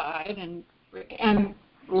identified, and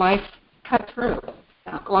life cut through.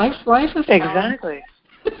 Life is exactly.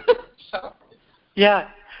 So. Yeah.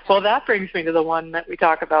 Well, that brings me to the one that we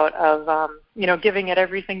talk about of, giving it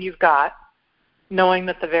everything you've got, knowing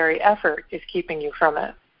that the very effort is keeping you from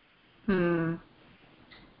it.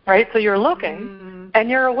 Right? So you're looking, and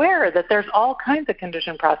you're aware that there's all kinds of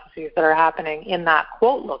conditioned processes that are happening in that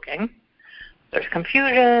quote looking. There's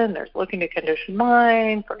confusion, there's looking to conditioned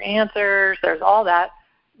mind for answers, there's all that.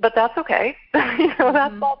 But that's okay.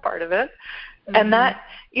 That's all part of it. And that,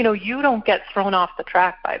 you don't get thrown off the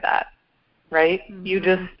track by that. Right? You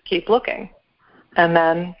just keep looking. And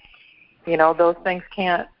then, those things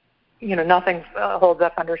can't, nothing holds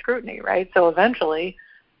up under scrutiny, right? So eventually,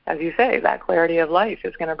 as you say, that clarity of life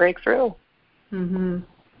is going to break through.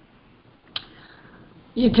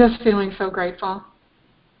 You're just feeling so grateful.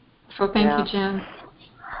 So thank you, Jen.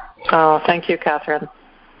 Oh, thank you, Catherine.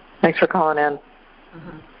 Thanks for calling in.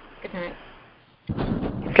 Good night.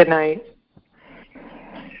 Good night.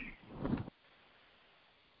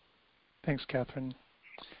 Thanks, Catherine.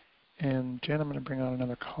 And Jen, I'm going to bring on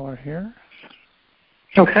another caller here.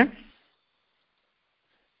 Okay.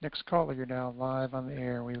 Next caller, you're now live on the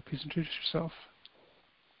air. Will you please introduce yourself?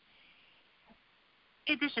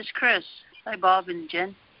 Hey, this is Chris. Hi, Bob and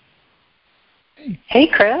Jen. Hey,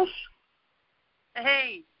 Chris.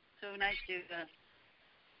 Hey, so nice to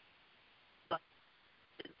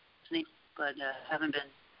listening, but haven't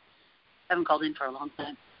called in for a long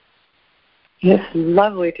time. It's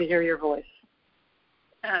lovely to hear your voice.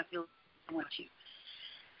 I feel so much you.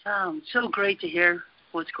 So great to hear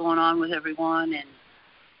what's going on with everyone, and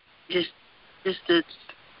just to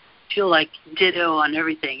feel like ditto on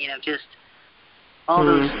everything. Just all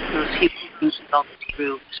those people things felt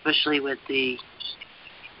through, especially with the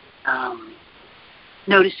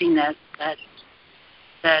noticing that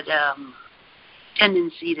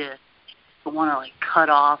tendency to want to like cut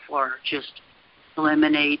off or just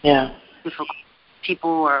eliminate difficult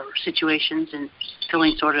people or situations, and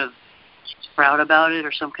feeling sort of proud about it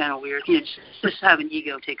or some kind of weird, just having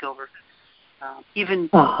ego take over.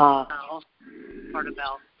 Also part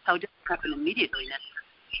about how it doesn't happen immediately,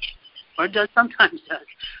 or it does sometimes does,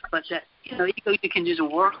 but that ego you can just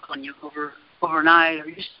work on you overnight,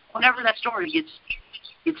 or just whenever that story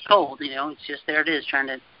gets told, it's just there it is trying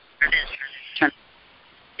to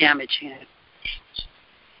damage.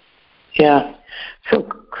 Yeah. So,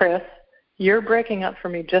 Chris, you're breaking up for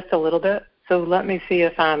me just a little bit. So let me see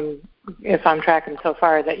if I'm if I'm tracking so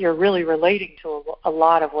far, that you're really relating to a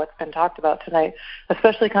lot of what's been talked about tonight,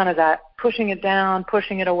 especially kind of that pushing it down,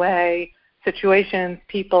 pushing it away, situations,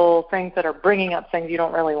 people, things that are bringing up things you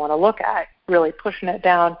don't really want to look at, really pushing it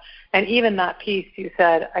down. And even that piece you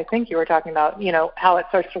said, I think you were talking about, how it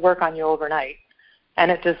starts to work on you overnight. And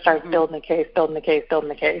it just starts building the case.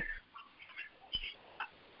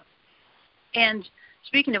 And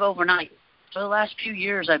speaking of overnight, for the last few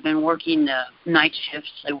years I've been working night shifts.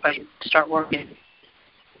 I start working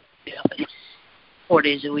 4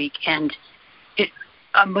 days a week, and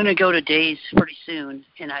I'm going to go to days pretty soon.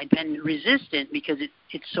 And I've been resistant because it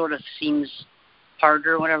sort of seems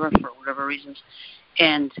harder or whatever, for whatever reasons.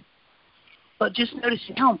 But just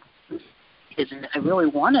noticing how important it is, and I really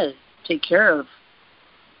want to take care of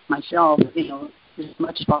myself, as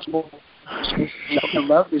much as possible.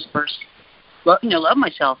 Love this person, love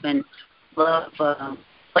myself, and love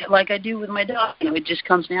like I do with my dog. It just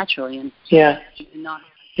comes naturally, and not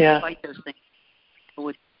fight those things.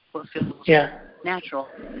 What feels natural.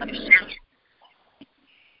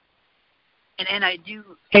 And I do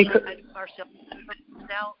ourselves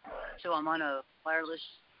out, so I'm on a wireless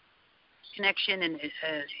connection, and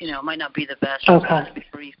it might not be the best. Okay. To be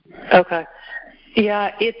brief. Okay.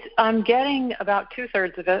 Yeah, I'm getting about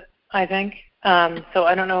 2/3 of it, I think. So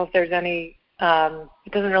I don't know if there's any.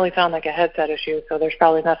 It doesn't really sound like a headset issue, so there's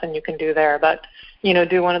probably nothing you can do there. But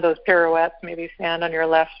do one of those pirouettes, maybe stand on your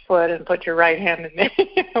left foot and put your right hand in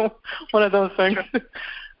one of those things.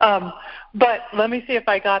 But let me see if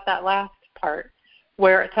I got that last part,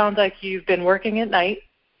 where it sounds like you've been working at night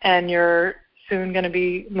and you're soon going to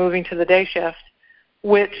be moving to the day shift,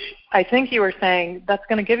 which I think you were saying that's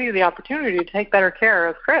going to give you the opportunity to take better care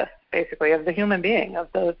of Chris, basically, of the human being, of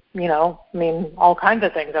the, all kinds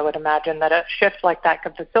of things I would imagine that a shift like that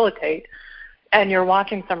could facilitate. And you're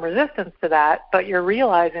watching some resistance to that, but you're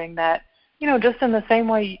realizing that, just in the same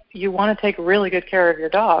way you want to take really good care of your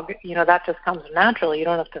dog, that just comes naturally. You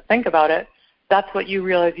don't have to think about it. That's what you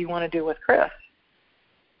realize you want to do with Chris.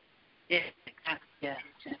 Yeah, exactly.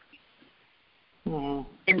 Mm-hmm.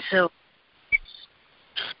 And so,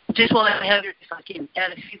 just while I have it, if I can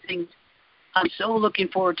add a few things, I'm so looking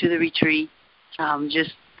forward to the retreat.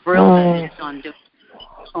 Just thrilled that it's on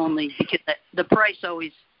only because the price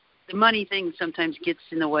always, the money thing sometimes gets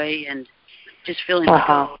in the way, and just feeling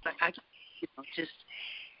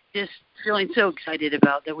just feeling so excited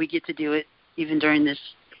about that we get to do it even during this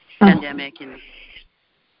pandemic, and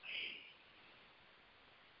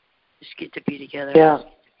just get to be together.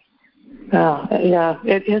 Yeah,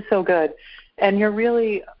 it is so good. And you're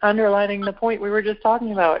really underlining the point we were just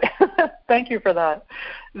talking about. Thank you for that.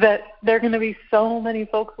 That there are going to be so many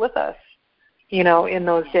folks with us, in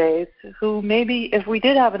those days who maybe if we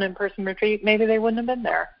did have an in-person retreat, maybe they wouldn't have been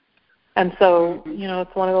there. And so,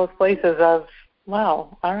 it's one of those places of,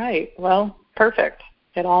 wow, all right, well, perfect.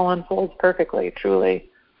 It all unfolds perfectly, truly.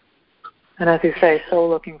 And as you say, so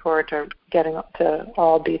looking forward to getting to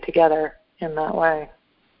all be together in that way.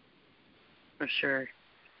 For sure.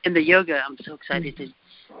 And the yoga, I'm so excited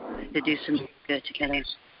to do some yoga together.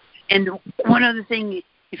 And one other thing,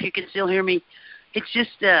 if you can still hear me, it's just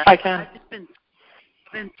I can. I've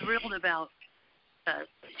been thrilled about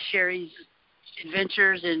Sherry's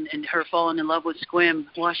adventures and her falling in love with Sequim,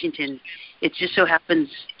 Washington. It just so happens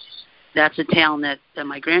that's a town that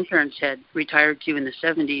my grandparents had retired to in the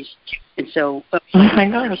 70s, and so oh my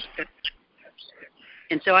gosh.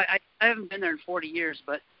 And so I haven't been there in 40 years,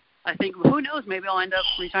 but I think, who knows, maybe I'll end up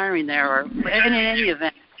retiring there, or in any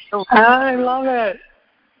event. So, I love it.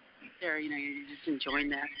 There, you're just enjoying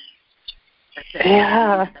that.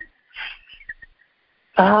 Yeah.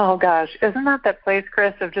 Oh, gosh. Isn't that place,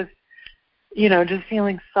 Chris, of just, just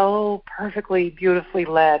feeling so perfectly, beautifully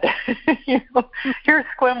led? Here's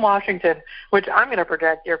Sequim, Washington, which I'm going to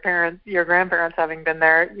project your grandparents having been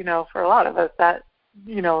there, for a lot of us, that,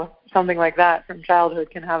 something like that from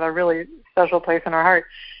childhood can have a really special place in our heart.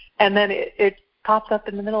 And then it pops up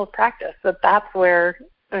in the middle of practice, that's where,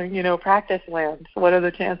 practice lands. What are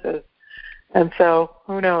the chances? And so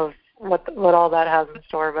who knows what all that has in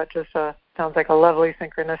store, but just sounds like a lovely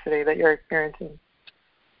synchronicity that you're experiencing.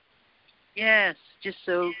 Yes, just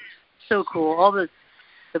so cool. All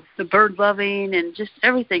the bird loving and just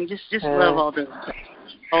everything. Just love all the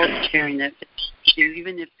sharing that you do,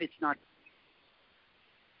 even if it's not.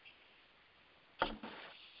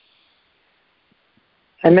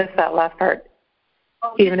 I missed that last part.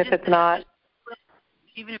 Oh, even if it's not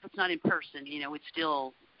in person, it's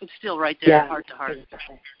still right there, heart to heart.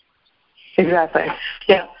 Exactly.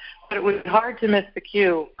 Yeah. But it was hard to miss the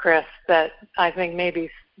cue, Chris, that I think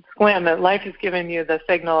maybe Sequim, that life has given you the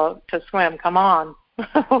signal to swim, come on,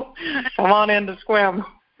 Come on in to swim.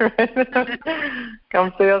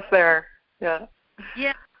 Come see us there. Yeah.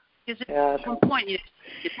 Yeah, because at some point it's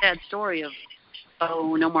a sad story of,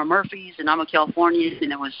 oh, no more Murphys, and I'm a Californian,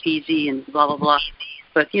 and it was easy, and blah, blah, blah.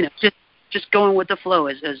 But, just going with the flow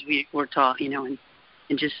as we were taught, and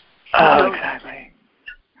just... exactly.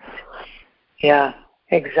 Yeah,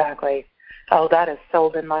 exactly. Oh, that has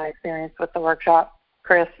so been my experience with the workshop,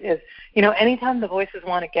 Chris, is, anytime the voices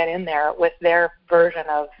want to get in there with their version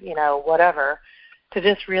of, whatever, to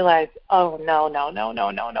just realize, oh, no.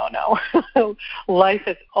 Life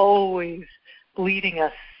is always leading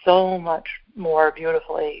us so much more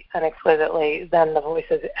beautifully and exquisitely than the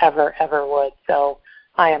voices ever would. So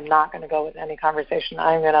I am not going to go with any conversation.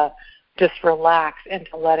 I'm going to just relax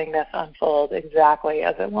into letting this unfold exactly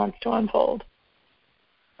as it wants to unfold.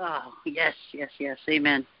 Oh, yes.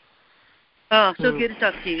 Amen. Oh, so good to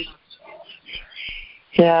talk to you.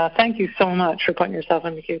 Yeah, thank you so much for putting yourself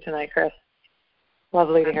in the queue tonight, Chris.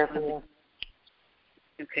 Lovely to hear from you.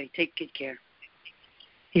 Okay, take good care.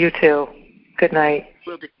 You too. Good night.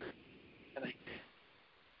 Will do. Bye-bye.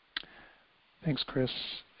 Thanks, Chris.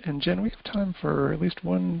 And Jen, we have time for at least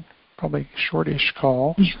one probably shortish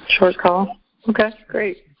call. Short call? Okay,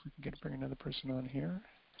 great. See if we can bring another person on here.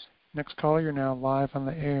 Next caller, you're now live on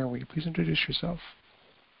the air. Will you please introduce yourself?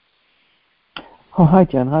 Oh, hi,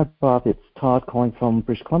 Jen. Hi, Bob. It's Todd calling from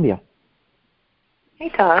British Columbia. Hey,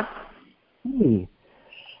 Todd. Hey.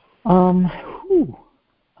 Let's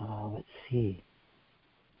see.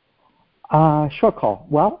 Short call.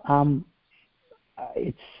 Well,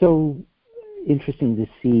 it's so interesting to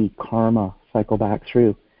see karma cycle back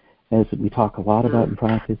through, as we talk a lot about in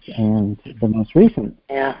practice, and the most recent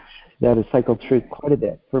that has cycled through quite a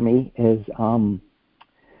bit for me is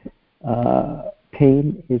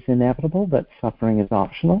pain is inevitable, but suffering is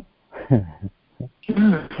optional.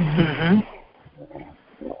 Mm-hmm.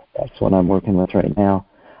 That's what I'm working with right now.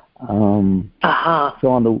 So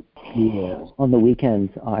on the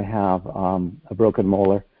weekends, I have a broken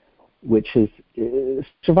molar, which has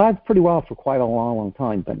survived pretty well for quite a long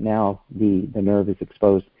time, but now the nerve is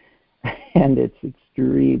exposed, and it's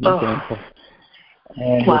extremely painful.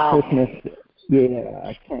 And for Christmas,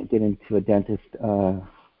 I can't get into a dentist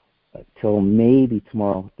till maybe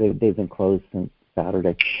tomorrow. They've been closed since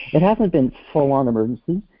Saturday. It hasn't been full-on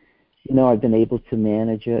emergency. I've been able to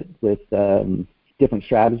manage it with different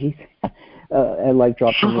strategies. I like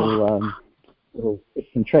dropping little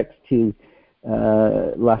tips and tricks to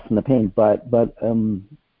lessen the pain. But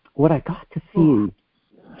what I got to see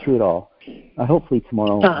through it all, hopefully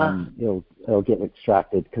tomorrow it'll get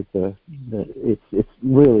extracted, because it's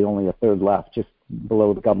really only a third left, just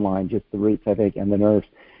below the gum line, just the roots, I think, and the nerves.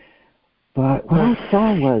 But what I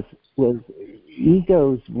saw was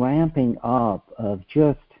egos ramping up of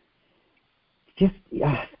just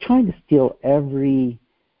trying to steal every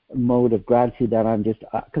mode of gratitude that I'm just,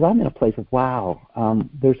 because I'm in a place of,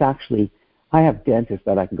 there's actually, I have dentists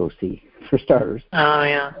that I can go see, for starters. Oh,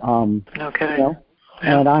 yeah. Okay.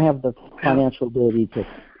 And I have the financial ability to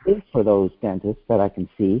pay for those dentists that I can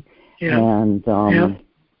see. Yeah. And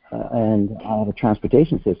I have a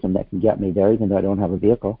transportation system that can get me there, even though I don't have a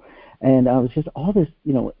vehicle. And I was just, all this,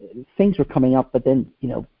 things were coming up, but then,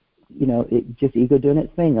 it just ego doing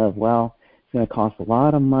its thing of, it's going to cost a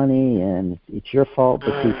lot of money, and it's your fault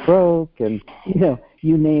that you broke, and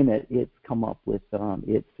you name it. It's come up with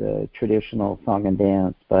it's a traditional song and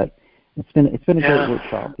dance, but it's been a great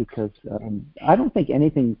workshop, because I don't think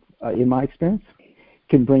anything in my experience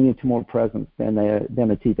can bring you to more presence than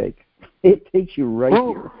a toothache. It takes you right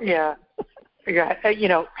here. Yeah.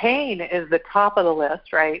 Pain is the top of the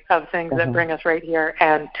list, right, of things that bring us right here,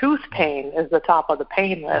 and tooth pain is the top of the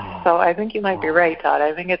pain list. So I think you might be right, Todd.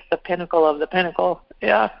 I think it's the pinnacle of the pinnacle.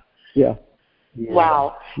 Yeah. Yeah.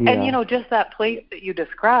 Wow. Yeah. And, just that place that you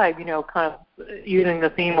described, kind of using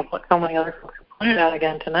the theme of what so many other folks have pointed out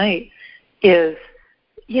again tonight, is,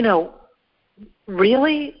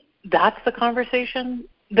 really that's the conversation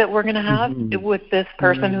that we're going to have with this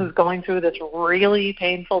person who's going through this really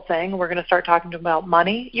painful thing. We're going to start talking to them about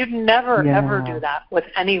money. You'd never, ever do that with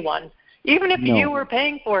anyone. Even if you were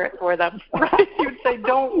paying for it for them, right? You'd say,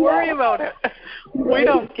 don't worry about it. We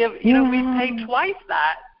don't give, we pay twice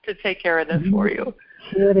that to take care of this for you.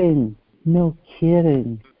 No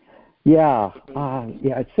kidding. Yeah.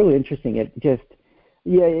 It's so interesting. It just,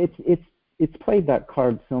 it's played that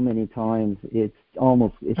card so many times. It's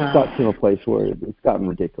got to a place where it's gotten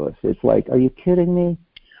ridiculous. It's like, are you kidding me?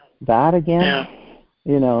 That again? Yeah.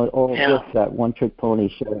 Or what's that one-trick pony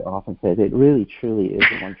show often says? It really, truly is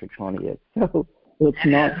a one-trick pony. It's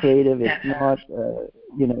not creative. It's not,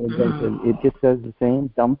 inventive. It just says the same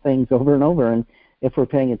dumb things over and over. And if we're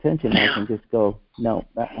paying attention, I can just go, no,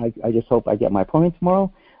 I just hope I get my appointment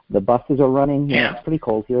tomorrow. The buses are running. You know, it's pretty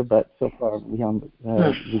cold here, but so far we've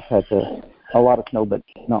had a lot of snow, but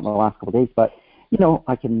not in the last couple of days. But you know,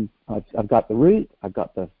 I've got the route, I've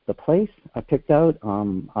got the place I picked out.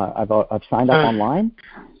 I've signed up online,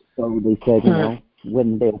 so they said, you know,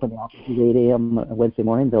 when they open the office at 8 a.m. Wednesday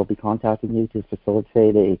morning, they'll be contacting you to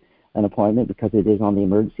facilitate an appointment because it is on the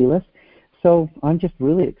emergency list. So I'm just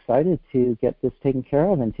really excited to get this taken care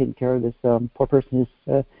of and taking care of this poor person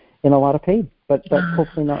who's in a lot of pain, but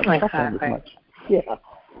hopefully not suffering as much. Yeah.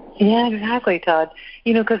 Yeah, exactly, Todd.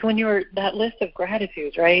 You know, because when you're that list of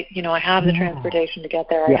gratitudes, right? You know, I have the transportation to get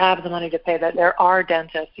there. I have the money to pay that. There are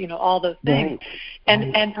dentists. You know, all those things.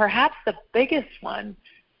 Right. And perhaps the biggest one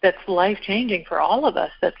that's life-changing for all of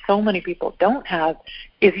us that so many people don't have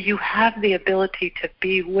is you have the ability to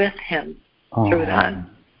be with him through that.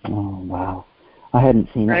 Oh, wow. I hadn't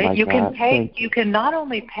seen it like you that. Can pay. You can not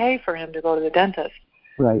only pay for him to go to the dentist,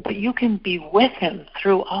 right, but you can be with him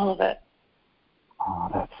through all of it. Oh,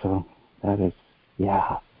 that's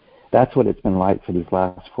what it's been like for these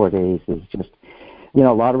last 4 days, is just, you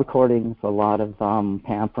know, a lot of recordings, a lot of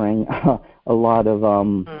pampering, a lot of,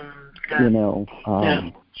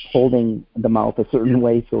 holding the mouth a certain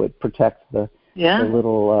way so it protects the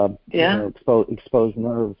little exposed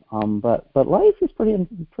nerves. But life is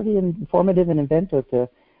pretty informative and inventive to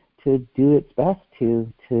do its best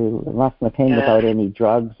to lessen the pain without any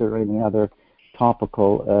drugs or any other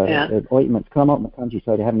topical ointments. Come out in the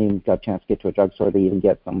countryside, I haven't even got a chance to get to a drugstore to even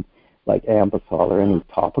get some like Ambisol or any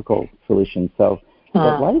topical solution. So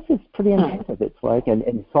but life is pretty inventive. It's like,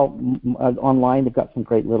 and salt online, they've got some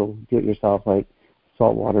great little do-it-yourself like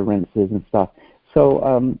saltwater rinses and stuff.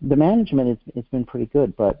 So the management it's been pretty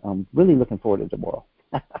good, but I'm really looking forward to tomorrow.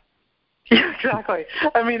 Exactly.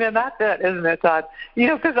 I mean, and that's it, isn't it, Todd? You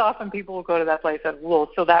know, because often people will go to that place and, well,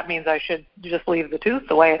 so that means I should just leave the tooth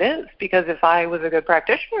the way it is, because if I was a good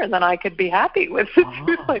practitioner, then I could be happy with the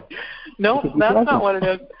tooth. Like, no, that's not what it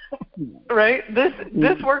is. Right?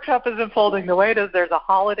 This workshop is unfolding the way it is. There's a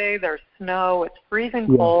holiday, there's snow, it's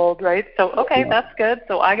freezing cold, right? So, okay, that's good.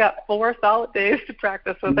 So I got 4 solid days to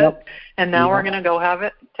practice with it, and now we're going to go have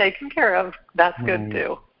it taken care of. That's good,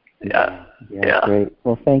 too. Yeah. Great.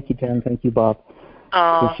 Well, thank you, Jen. Thank you, Bob.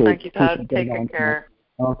 Thank you, Todd. Take good care.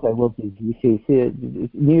 Okay, we'll do. You too. See you.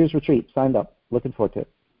 New Year's retreat. Signed up. Looking forward to it.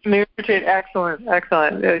 New Year's retreat. Excellent.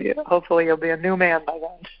 Hopefully you'll be a new man by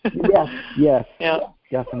then. Yes. Yeah.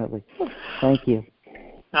 Definitely. Thank you.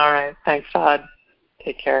 All right. Thanks, Todd.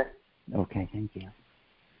 Take care. Okay. Thank you.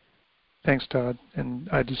 Thanks, Todd. And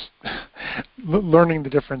I just learning the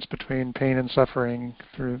difference between pain and suffering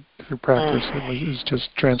through practice is just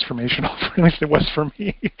transformational. At least it was for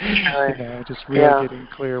me. Just really getting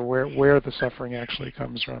clear where the suffering actually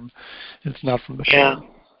comes from. It's not from the pain.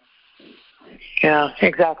 Yeah,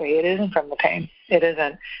 exactly. It isn't from the pain. It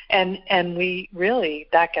isn't. And we really,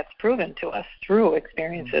 that gets proven to us through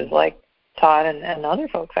experiences like Todd and other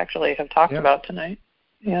folks actually have talked about tonight.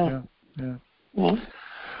 Yeah.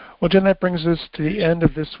 Well, Jen, that brings us to the end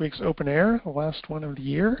of this week's Open Air, the last one of the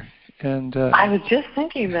year. And I was just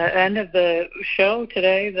thinking the end of the show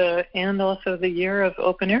today, and also the year of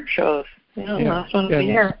Open Air shows. Last one of the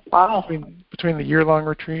year. Wow. Between the year-long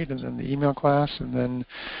retreat and then the email class and then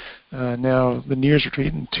now the New Year's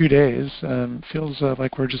retreat in 2 days, feels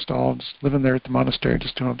like we're just all living there at the monastery,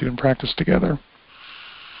 just doing practice together.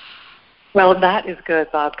 Well, that is good,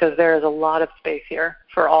 Bob, because there is a lot of space here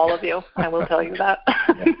for all of you. I will tell you that.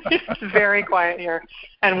 It's very quiet here,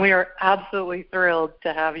 and we are absolutely thrilled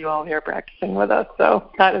to have you all here practicing with us. So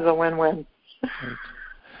that is a win-win. Great.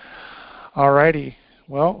 All righty.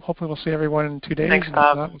 Well, hopefully we'll see everyone in 2 days. Thanks,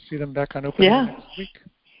 Bob. If not, we'll see them back on Open Air next week.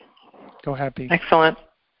 Go happy. Excellent.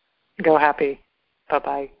 Go happy.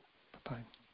 Bye-bye.